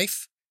long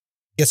life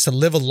gets to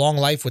live a long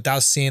life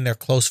without seeing their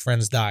close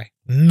friends die.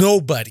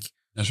 Nobody.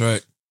 That's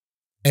right.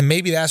 And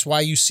maybe that's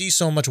why you see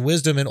so much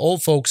wisdom in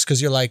old folks,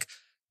 because you're like,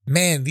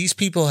 man, these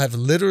people have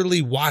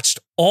literally watched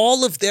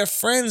all of their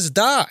friends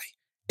die.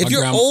 If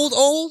you're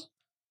old,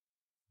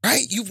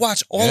 right, you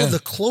watch all of the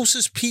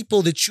closest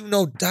people that you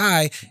know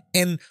die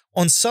and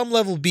on some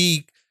level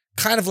be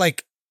kind of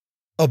like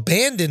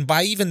abandoned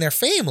by even their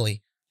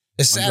family.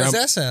 As sad as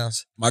that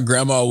sounds. My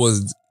grandma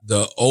was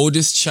the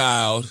oldest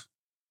child,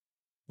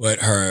 but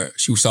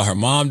she saw her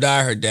mom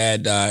die, her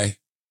dad die,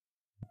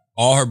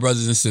 all her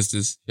brothers and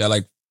sisters. She had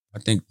like, I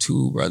think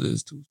three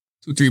brothers,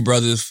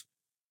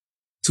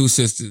 two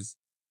sisters.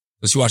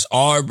 So she watched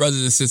all her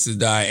brothers and sisters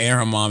die and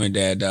her mom and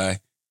dad die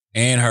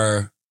and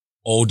her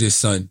oldest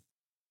son.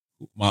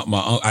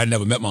 I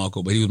never met my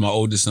uncle, but he was my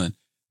oldest son.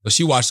 So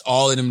she watched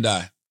all of them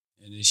die.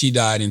 And then she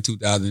died in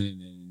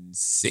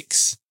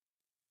 2006.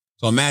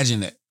 So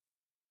imagine that.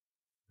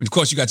 Of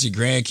course, you got your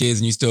grandkids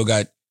and you still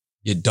got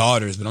your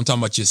daughters, but I'm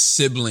talking about your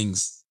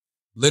siblings,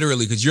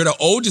 literally, because you're the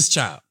oldest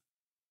child.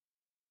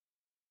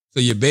 So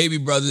your baby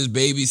brothers,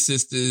 baby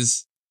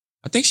sisters,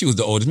 I think she was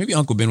the oldest. Maybe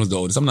Uncle Ben was the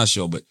oldest. I'm not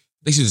sure, but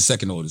I think she was the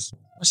second oldest.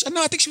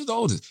 No, I think she was the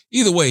oldest.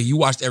 Either way, you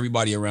watched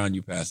everybody around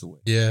you pass away.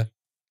 Yeah.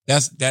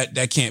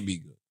 That can't be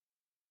good.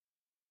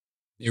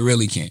 It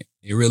really can't.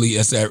 It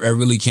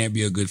really can't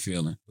be a good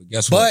feeling. But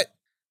guess what?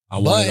 I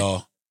want it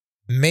all.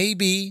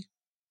 Maybe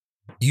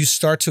you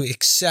start to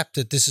accept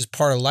that this is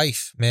part of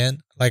life,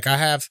 man. Like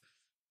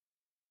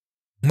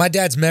my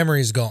dad's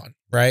memory is gone,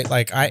 right?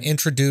 Like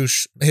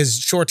his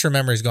short-term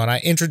memory is gone. I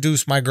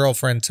introduce my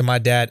girlfriend to my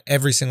dad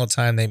every single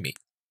time they meet.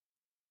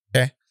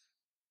 Okay.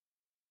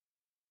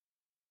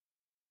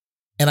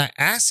 And I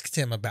asked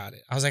him about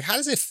it. I was like, how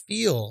does it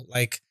feel?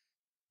 Like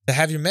to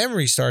have your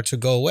memories start to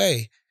go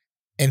away.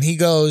 And he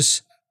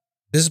goes,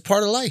 this is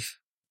part of life.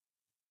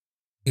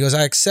 He goes,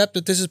 I accept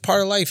that this is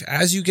part of life.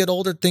 As you get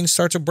older, things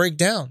start to break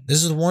down.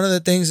 This is one of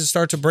the things that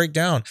start to break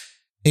down.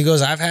 He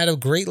goes, I've had a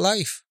great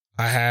life.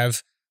 I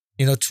have,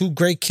 2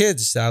 great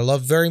kids that I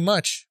love very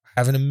much. I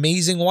have an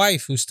amazing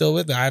wife who's still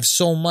with me. I have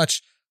so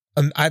much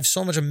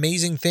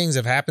amazing things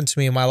have happened to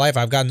me in my life.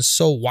 I've gotten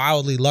so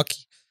wildly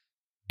lucky.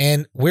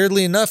 And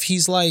weirdly enough,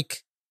 he's like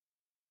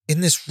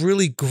in this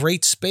really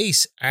great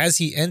space as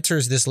he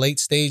enters this late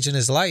stage in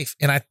his life.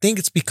 And I think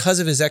it's because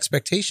of his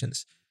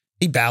expectations.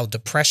 He battled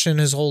depression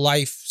his whole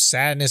life,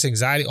 sadness,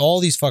 anxiety, all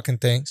these fucking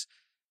things.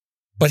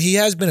 But he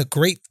has been a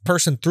great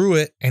person through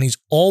it. And he's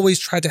always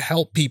tried to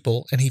help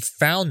people. And he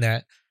found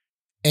that.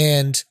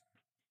 And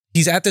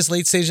he's at this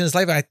late stage in his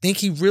life. I think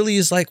he really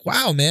is like,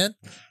 wow, man,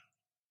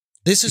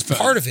 this is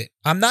part of it.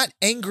 I'm not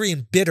angry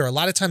and bitter. A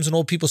lot of times when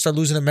old people start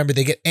losing their memory,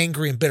 they get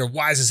angry and bitter.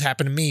 Why is this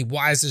happening to me?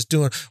 Why is this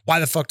doing?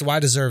 Why the fuck do I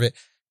deserve it?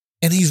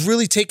 And he's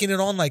really taking it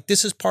on like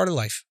this is part of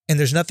life. And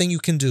there's nothing you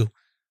can do.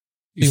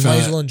 You might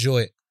as well enjoy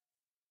it.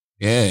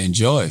 Yeah,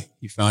 enjoy.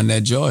 He found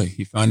that joy.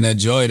 He found that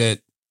joy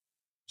that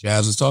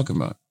Jazz was talking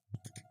about.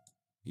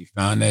 He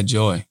found that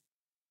joy.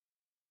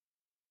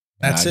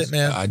 That's it,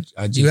 man.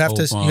 You have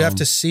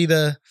to see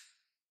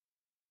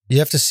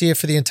it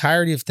for the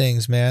entirety of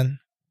things, man.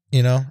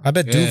 I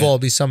bet Duval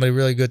would be somebody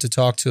really good to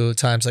talk to at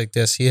times like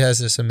this. He has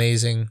this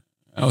amazing.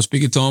 I was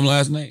speaking to him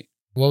last night.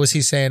 What was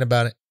he saying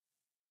about it?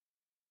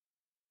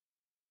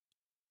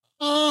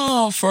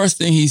 Oh, first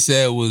thing he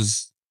said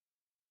was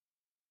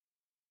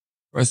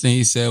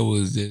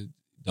that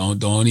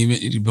don't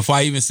even, before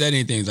I even said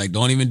anything, it's like,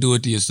 don't even do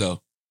it to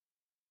yourself.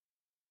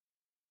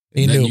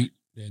 He knew.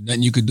 There's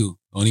nothing you could do.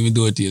 Don't even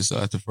do it to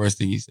yourself. That's the first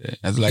thing he said.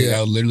 That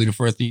was literally the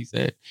first thing he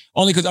said.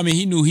 Only because,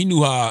 he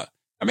knew how,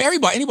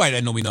 anybody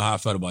that know me know how I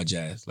felt about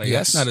Jazz. Like,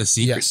 that's not a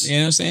secret. Yes. You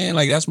know what I'm saying?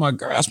 Like, that's my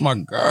girl. That's my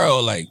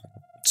girl. Like,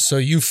 so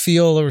you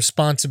feel a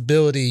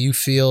responsibility. You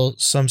feel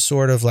some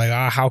sort of like,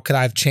 how could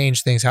I have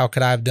changed things? How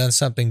could I have done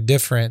something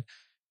different?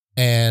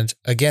 And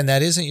again,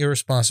 that isn't your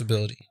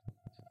responsibility.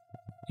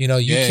 You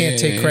can't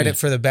take credit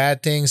for the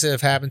bad things that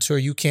have happened to her.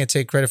 You can't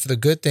take credit for the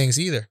good things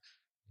either.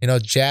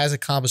 Jazz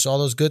accomplished all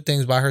those good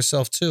things by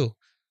herself too.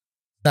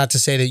 Not to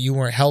say that you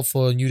weren't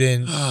helpful and you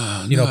didn't,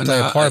 play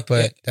a part,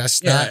 but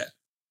that's not.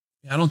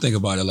 I don't think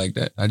about it like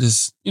that. I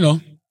just, you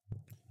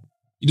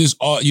just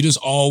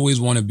always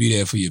want to be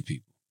there for your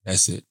people.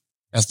 That's it.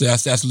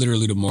 That's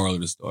literally the moral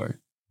of the story.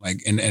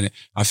 Like, and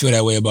I feel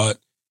that way about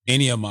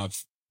any of my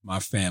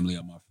family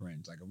or my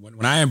friends. Like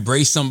when I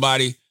embrace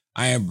somebody,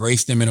 I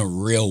embrace them in a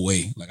real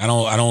way. Like I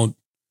don't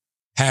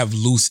have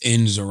loose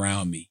ends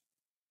around me.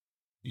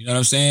 You know what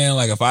I'm saying?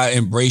 Like if I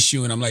embrace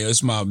you and I'm like, this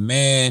is my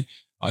man,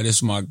 or this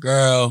is my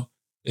girl,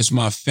 this is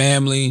my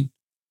family,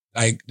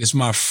 like this is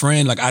my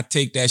friend. Like I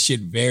take that shit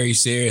very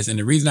serious. And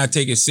the reason I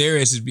take it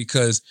serious is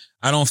because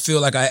I don't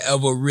feel like I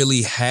ever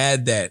really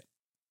had that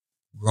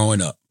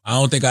growing up. I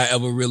don't think I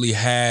ever really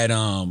had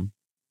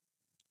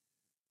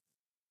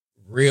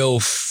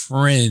real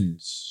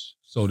friends,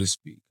 so to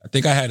speak. I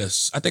think I had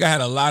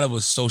a lot of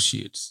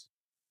associates.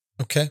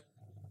 Okay.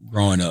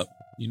 Growing up.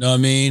 You know what I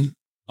mean?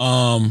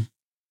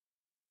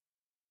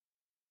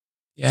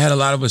 Yeah, I had a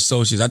lot of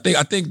associates. I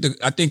think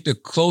the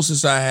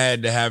closest I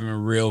had to having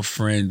real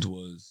friends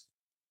was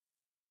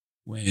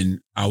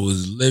when I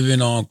was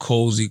living on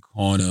Cozy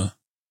Corner,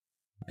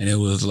 and it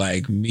was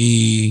like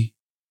me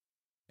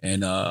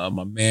and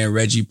my man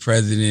Reggie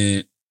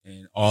President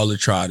and all the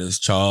Trotters,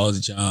 Charles,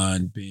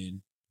 John,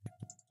 Ben,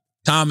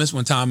 Thomas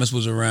when Thomas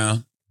was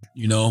around,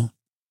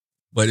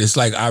 But it's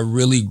like I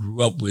really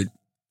grew up with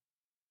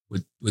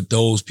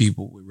those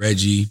people, with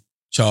Reggie,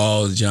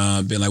 Charles,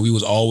 John, Ben. Like we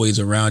was always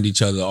around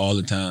each other all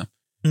the time.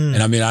 And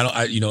I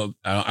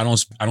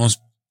don't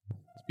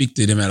speak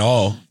to them at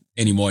all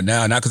anymore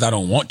now. Not because I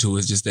don't want to.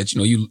 It's just that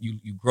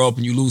you grow up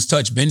and you lose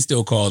touch. Ben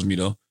still calls me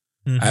though.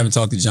 Mm-hmm. I haven't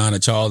talked to John or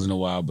Charles in a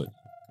while, but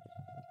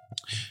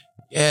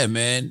yeah,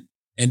 man.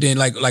 And then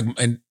like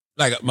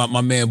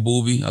my man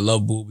Booby. I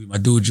love Booby. My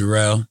dude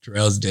Jarrell.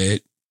 Jarrell's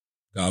dead.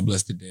 God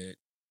bless the dead.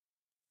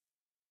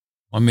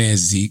 My man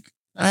Zeke.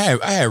 I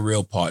had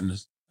real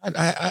partners.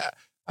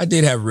 I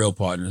did have real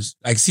partners.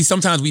 Like, see,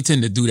 sometimes we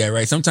tend to do that,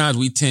 right? Sometimes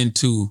we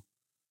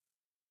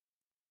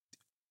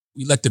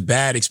let the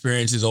bad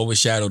experiences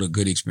overshadow the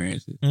good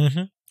experiences.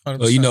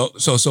 Mm-hmm.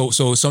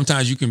 So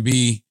sometimes you can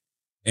be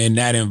in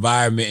that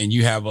environment and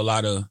you have a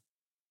lot of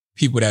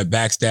people that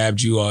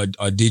backstabbed you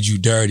or did you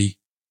dirty,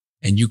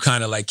 and you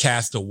kind of like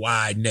cast a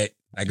wide net.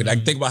 Like, I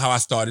think about how I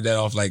started that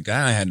off. Like,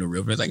 I had no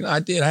real friends. Like, no, I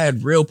did. I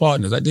had real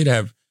partners. I did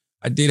have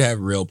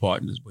real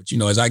partners. But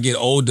as I get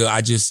older,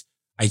 I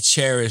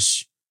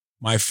cherish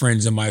my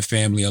friends and my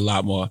family a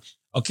lot more.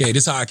 Okay,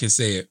 this is how I can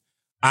say it.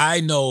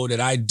 I know that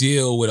I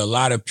deal with a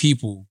lot of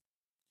people.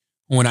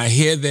 When I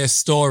hear their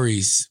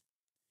stories,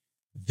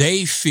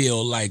 they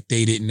feel like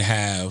they didn't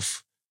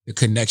have the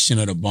connection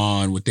or the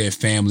bond with their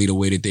family the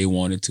way that they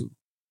wanted to.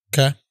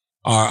 Okay.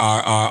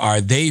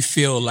 Or they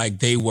feel like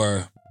they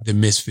were the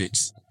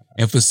misfits.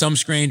 And for some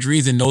strange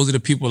reason, those are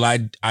the people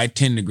I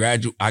tend to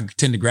gravitate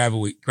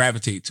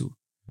to.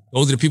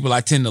 Those are the people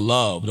I tend to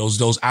love.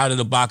 Those out of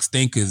the box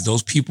thinkers.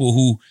 Those people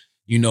who,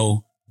 you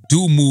know,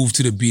 do move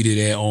to the beat of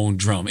their own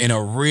drum in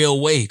a real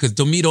way. Because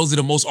to me, those are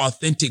the most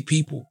authentic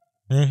people.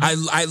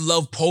 Mm-hmm. I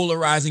love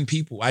polarizing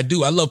people. I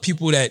do. I love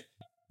people that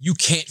you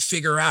can't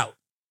figure out,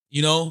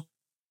 you know?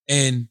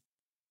 And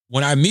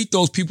when I meet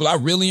those people, I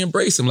really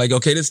embrace them. Like,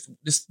 okay, this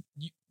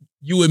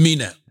you and me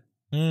now.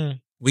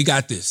 We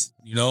got this,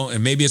 you know?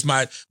 And maybe it's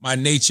my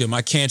nature,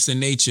 my Cancer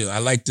nature.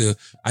 I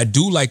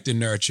do like to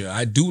nurture.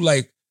 I do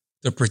like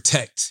to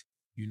protect,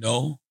 you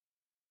know?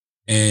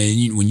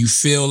 And when you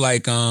feel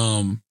like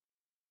you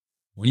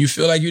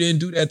didn't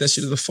do that, that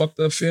shit is a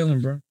fucked up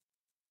feeling, bro.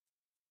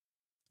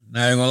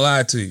 Not even gonna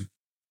lie to you.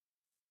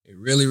 It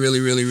really, really,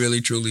 really,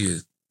 really, truly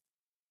is.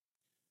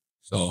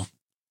 So,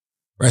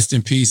 rest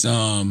in peace,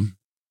 JasFly.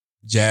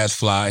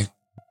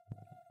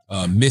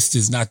 Missed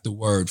is not the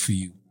word for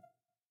you.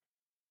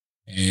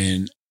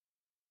 And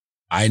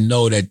I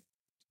know that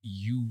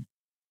you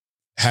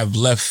have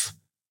left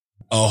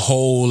a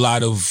whole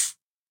lot of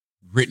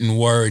written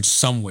words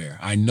somewhere.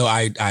 I know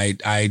I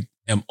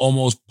am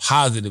almost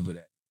positive of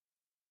that.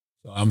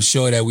 So I'm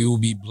sure that we will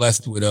be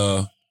blessed with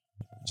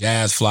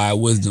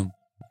JasFly wisdom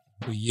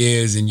for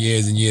years and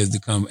years and years to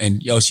come.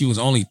 And yo, she was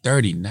only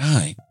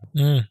 39.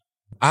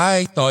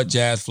 I thought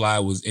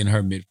JasFly was in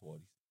her mid-40s.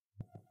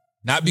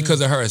 Not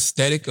because of her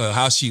aesthetic or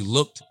how she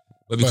looked,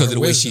 but because of the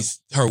way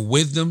her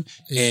wisdom.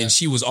 Yeah. And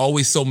she was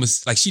always so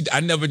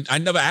I never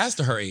asked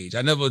her age.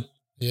 I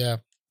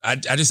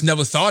just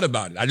never thought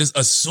about it. I just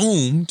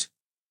assumed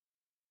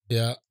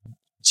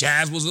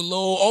Jazz was a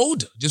little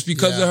older just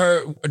because of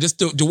her, just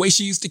the way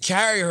she used to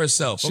carry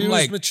herself. She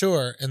was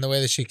mature in the way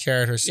that she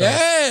carried herself.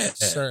 Yeah.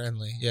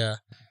 Certainly. Yeah.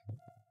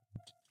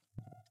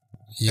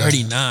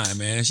 39,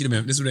 man. She'd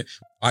have been,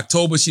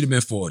 October, she'd have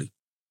been 40.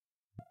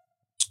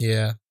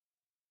 Yeah.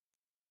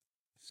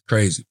 It's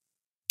crazy.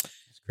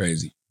 It's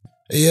crazy.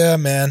 Yeah,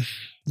 man.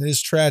 It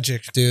is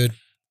tragic, dude.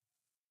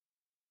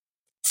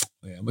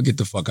 Yeah, I'm going to get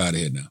the fuck out of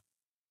here now.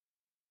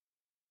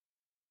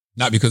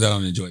 Not because I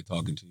don't enjoy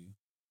talking to you.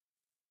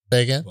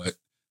 Say again? But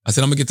I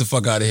said, I'm going to get the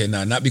fuck out of here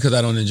now. Not because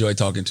I don't enjoy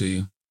talking to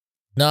you.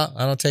 No,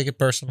 I don't take it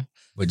personal.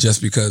 But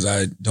just because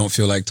I don't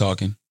feel like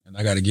talking. And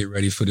I got to get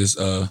ready for this.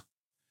 I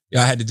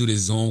had to do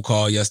this Zoom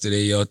call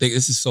yesterday, yo.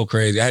 This is so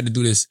crazy. I had to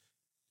do this.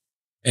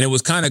 And it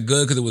was kind of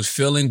good because it was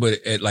filling, but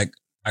I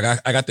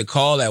got the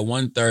call at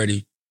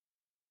 1:30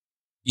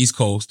 East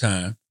Coast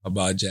time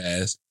about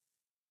Jazz.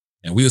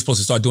 And we were supposed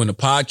to start doing the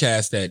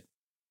podcast at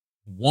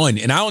 1.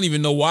 And I don't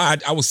even know why.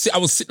 I was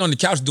sitting on the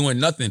couch doing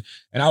nothing.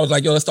 And I was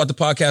like, yo, let's start the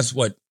podcast.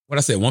 What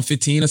I said,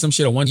 1:15 or some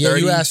shit, or 1:30? Yeah,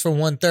 you asked for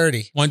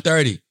 1:30.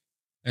 1:30.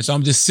 And so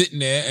I'm just sitting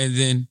there, and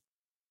then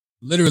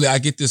literally I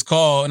get this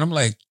call, and I'm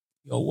like,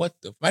 yo, what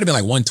the? Might have been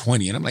like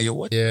 1:20. And I'm like, yo,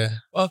 what the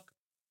fuck?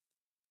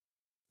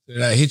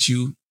 So I hit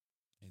you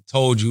and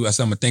told you. I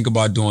said, I'm going to think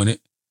about doing it.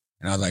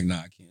 And I was like, nah,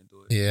 I can't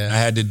do it. Yeah. And I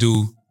had to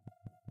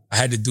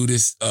do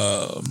this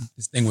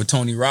this thing with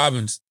Tony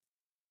Robbins.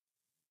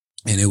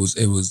 And it was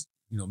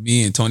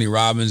me and Tony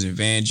Robbins and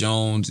Van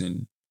Jones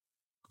and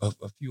a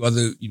few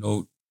other,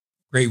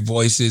 great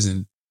voices.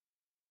 And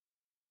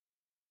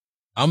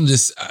I'm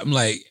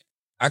like,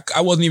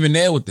 I wasn't even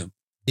there with them.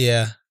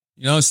 Yeah.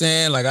 You know what I'm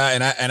saying? Like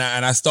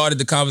I started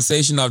the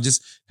conversation of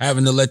just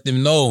having to let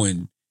them know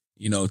and,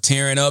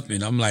 tearing up.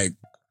 And I'm like,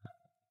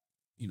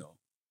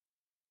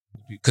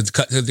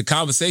 because the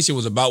conversation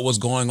was about what's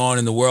going on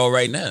in the world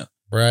right now.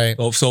 Right.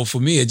 So for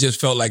me, it just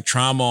felt like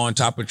trauma on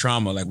top of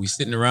trauma. Like we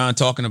sitting around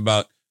talking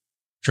about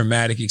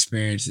traumatic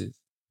experiences.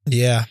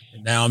 Yeah.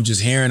 And now I'm just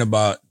hearing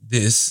about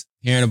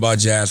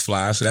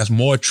JasFly. So that's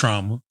more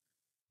trauma.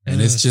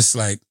 And it's just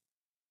like,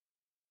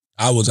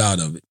 I was out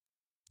of it.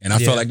 And I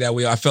felt like that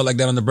way. I felt like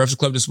that on the Breakfast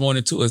Club this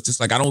morning too. It's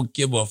just like, I don't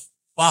give a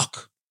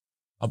fuck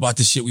about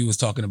the shit we was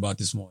talking about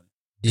this morning.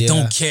 I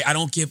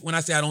don't care. When I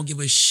say I don't give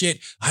a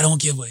shit, I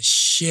don't give a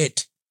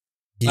shit.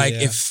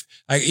 Yeah.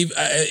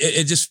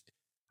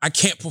 I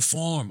can't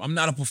perform. I'm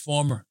not a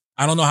performer.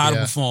 I don't know how to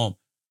perform.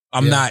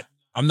 I'm not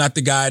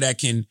the guy that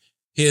can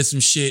hear some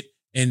shit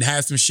and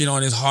have some shit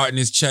on his heart and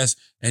his chest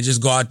and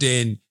just go out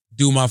there and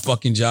do my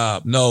fucking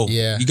job. No,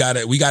 we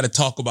gotta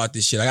talk about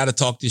this shit. I gotta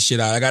talk this shit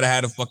out. I gotta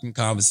have a fucking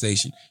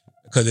conversation.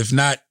 Because if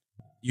not,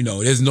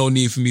 there's no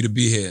need for me to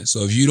be here.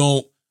 So if you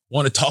don't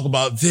want to talk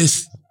about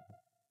this,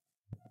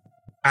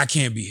 I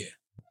can't be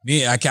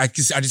here. I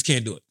just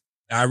can't do it.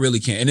 I really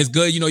can't. And it's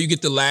good, you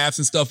get the laughs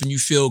and stuff and you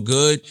feel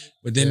good,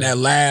 but then that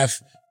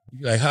laugh,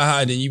 you're like,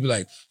 haha, and then you be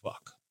like,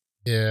 fuck.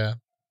 Yeah.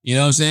 You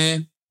know what I'm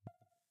saying?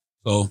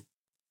 So,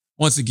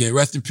 once again,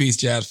 rest in peace,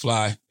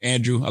 JasFly.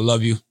 Andrew, I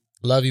love you.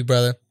 Love you,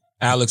 brother.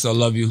 Alex, I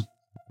love you.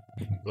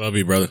 Love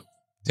you, brother.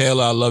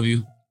 Taylor, I love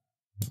you.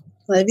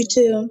 Love you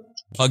too.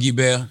 Huggy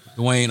Bear,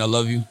 Dwayne, I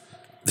love you.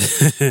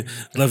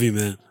 Love you,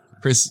 man.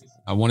 Chris,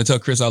 I want to tell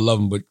Chris I love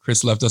him, but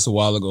Chris left us a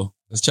while ago.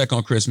 Let's check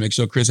on Chris, make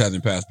sure Chris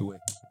hasn't passed away.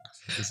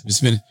 It's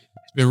been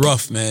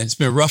rough, man. It's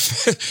been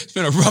rough. It's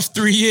been a rough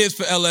 3 years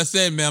for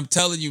LSN, man. I'm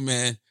telling you,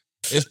 man.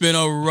 It's been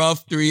a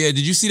rough 3 years.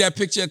 Did you see that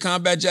picture of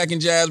Combat Jack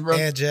and Jazz, bro?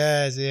 Yeah,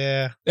 Jazz,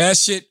 yeah. That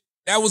shit,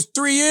 that was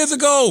 3 years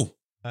ago.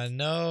 I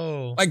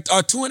know. Like,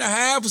 or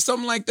 2.5 or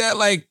something like that.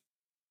 Like,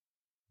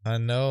 I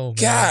know, man.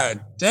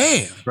 God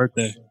damn.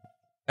 Birthday.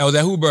 That was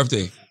that who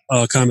birthday?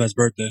 Combat's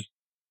birthday.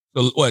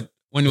 So what?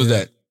 When was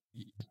that?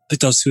 I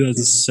think that was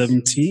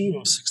 2017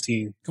 or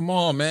 16. Come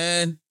on,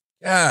 man.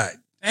 God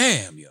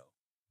damn, yo.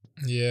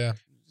 Yeah.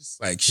 It's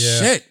like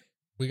shit.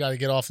 We got to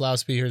get off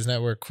Loudspeakers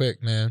Network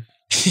quick, man.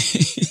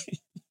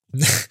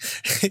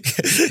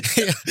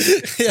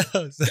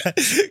 Yo,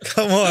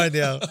 come on,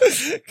 yo.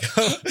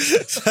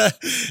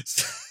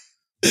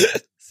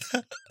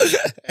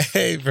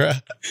 Hey, bro.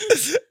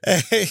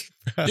 Hey,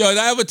 bro. Yo, did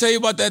I ever tell you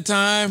about that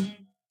time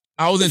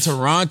I was in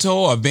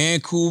Toronto or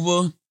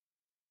Vancouver,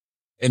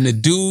 and the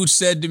dude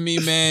said to me,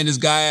 man, this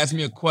guy asked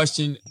me a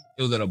question.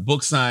 It was at a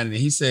book signing,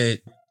 and he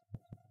said,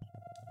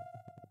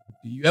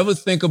 do you ever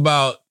think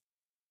about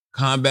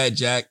Combat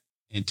Jack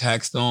and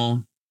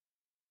Taxstone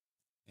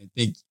and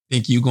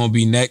think you gonna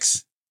be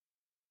next?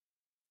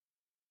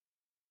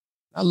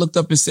 I looked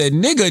up and said,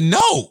 nigga,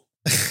 no.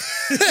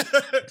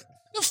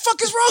 The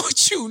fuck is wrong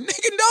with you?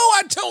 Nigga, no,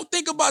 I don't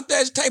think about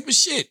that type of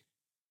shit.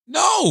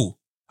 No,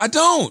 I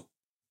don't.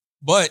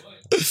 But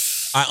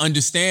I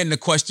understand the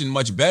question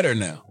much better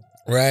now.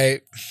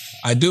 Right.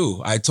 I do.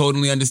 I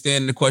totally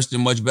understand the question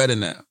much better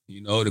now.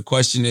 You know, the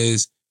question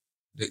is,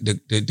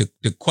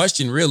 the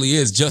question really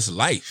is just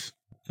life.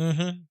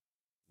 Mm-hmm.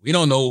 We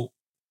don't know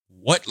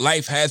what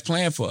life has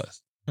planned for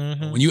us.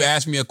 Mm-hmm. When you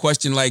ask me a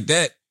question like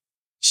that,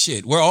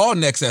 shit, we're all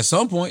next at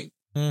some point.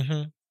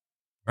 Mm-hmm.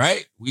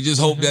 Right? We just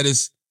hope that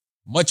it's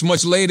much,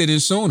 much later than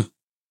sooner.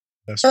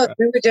 That's right.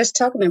 We were just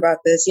talking about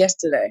this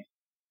yesterday.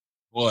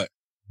 What?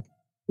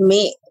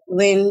 When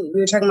we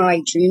were talking about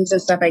like dreams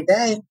and stuff like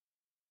that,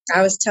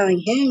 I was telling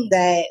him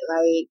that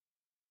like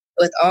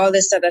with all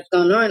this stuff that's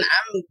going on,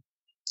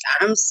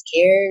 I'm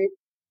scared.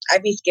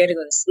 I'd be scared to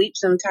go to sleep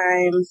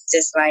sometimes.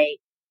 Just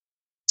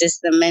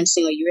the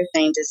mentioning what you were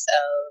saying, just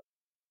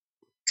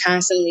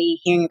constantly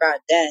hearing about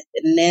death.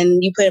 And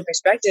then you put in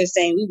perspective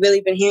saying we've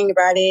really been hearing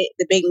about it,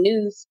 the big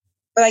news,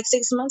 for like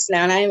 6 months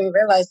now. And I didn't even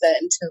realize that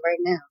until right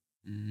now.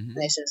 Mm-hmm.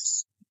 And it's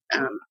just,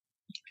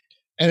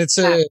 and it's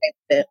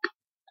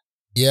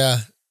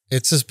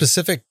it's a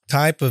specific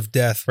type of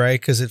death, right?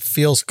 Because it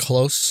feels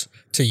close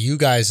to you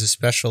guys,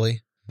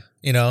 especially.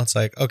 You know, it's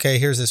like, okay,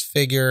 here's this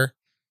figure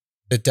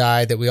that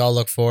died that we all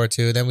look forward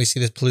to. Then we see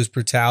this police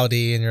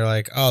brutality, and you're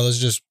like, oh, those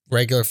are just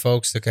regular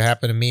folks that could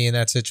happen to me in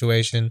that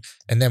situation.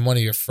 And then one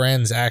of your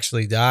friends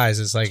actually dies.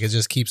 It's like it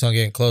just keeps on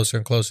getting closer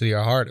and closer to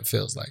your heart, it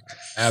feels like.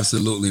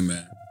 Absolutely,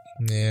 man.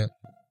 Yeah.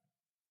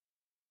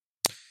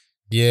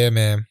 Yeah,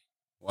 man.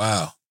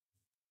 Wow.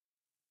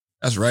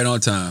 That's right on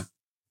time.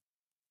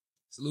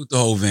 Salute the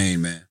whole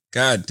vein, man.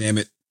 God damn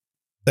it.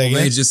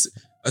 I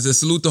said,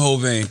 salute the whole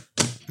vein.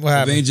 What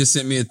happened? Vein just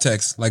sent me a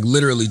text. Like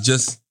literally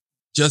just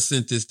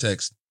sent this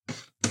text.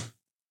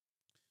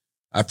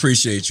 I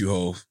appreciate you,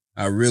 Hov.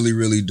 I really,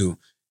 really do.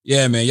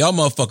 Yeah, man. Y'all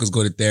motherfuckers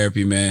go to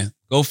therapy, man.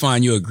 Go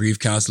find you a grief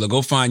counselor.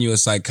 Go find you a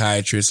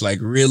psychiatrist. Like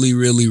really,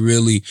 really,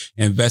 really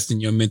invest in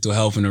your mental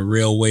health in a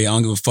real way. I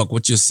don't give a fuck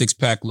what your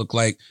 6-pack look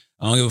like.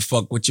 I don't give a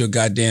fuck what your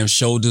goddamn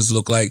shoulders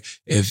look like.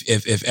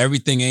 If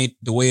everything ain't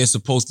the way it's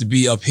supposed to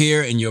be up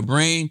here in your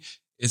brain,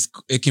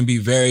 it can be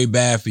very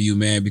bad for you,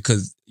 man.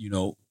 Because, you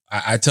know,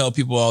 I tell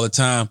people all the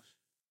time.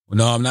 Well,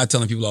 no, I'm not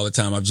telling people all the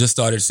time. I've just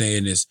started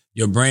saying this.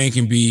 Your brain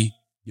can be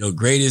your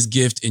greatest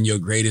gift and your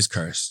greatest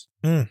curse.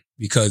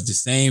 Because the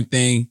same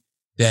thing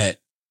that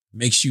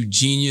makes you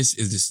genius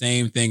is the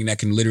same thing that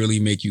can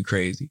literally make you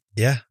crazy.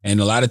 Yeah. And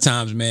a lot of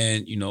times,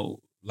 man, you know,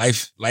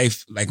 life, like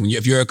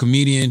if you're a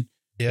comedian,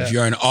 if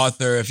you're an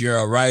author, if you're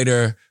a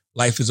writer,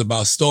 life is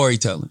about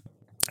storytelling.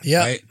 Yeah.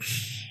 Right?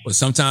 But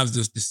sometimes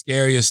the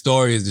scariest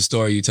story is the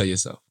story you tell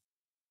yourself.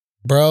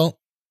 Bro,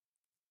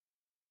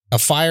 a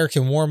fire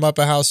can warm up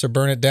a house or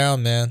burn it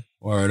down, man.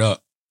 Word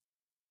up.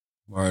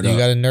 You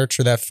got to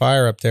nurture that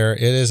fire up there.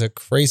 It is a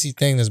crazy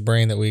thing, this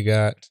brain that we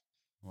got.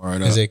 Word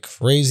up. It is up. a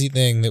crazy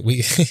thing that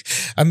we,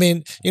 I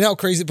mean, you know how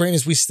crazy the brain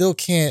is? We still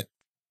can't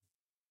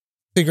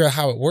figure out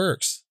how it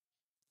works.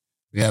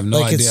 We have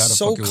no idea how the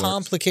fuck it works. It's so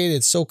complicated.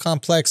 It's so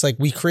complex. Like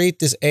we create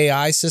this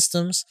AI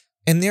systems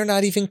and they're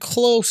not even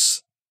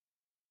close.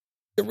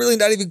 They're really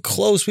not even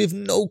close. We have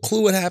no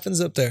clue what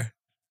happens up there.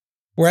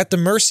 We're at the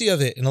mercy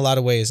of it in a lot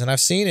of ways. And I've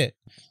seen it.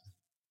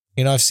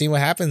 You know, I've seen what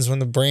happens when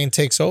the brain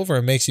takes over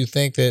and makes you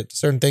think that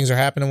certain things are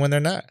happening when they're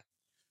not.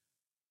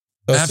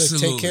 So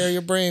Absolutely. take care of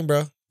your brain,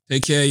 bro.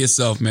 Take care of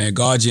yourself, man.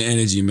 Guard your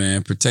energy,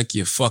 man. Protect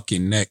your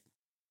fucking neck.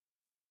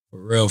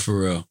 For real, for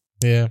real.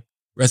 Yeah.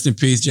 Rest in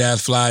peace,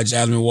 JasFly,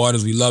 Jasmine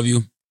Waters. We love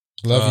you.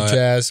 Love you,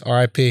 Jazz.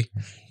 R.I.P.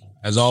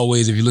 As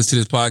always, if you listen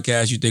to this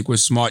podcast, you think we're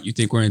smart, you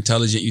think we're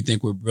intelligent, you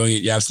think we're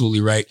brilliant, you're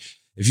absolutely right.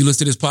 If you listen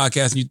to this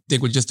podcast and you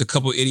think we're just a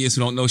couple idiots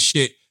who don't know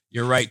shit,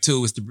 you're right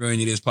too. It's the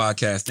Brilliant Idiots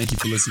Podcast. Thank you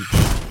for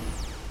listening.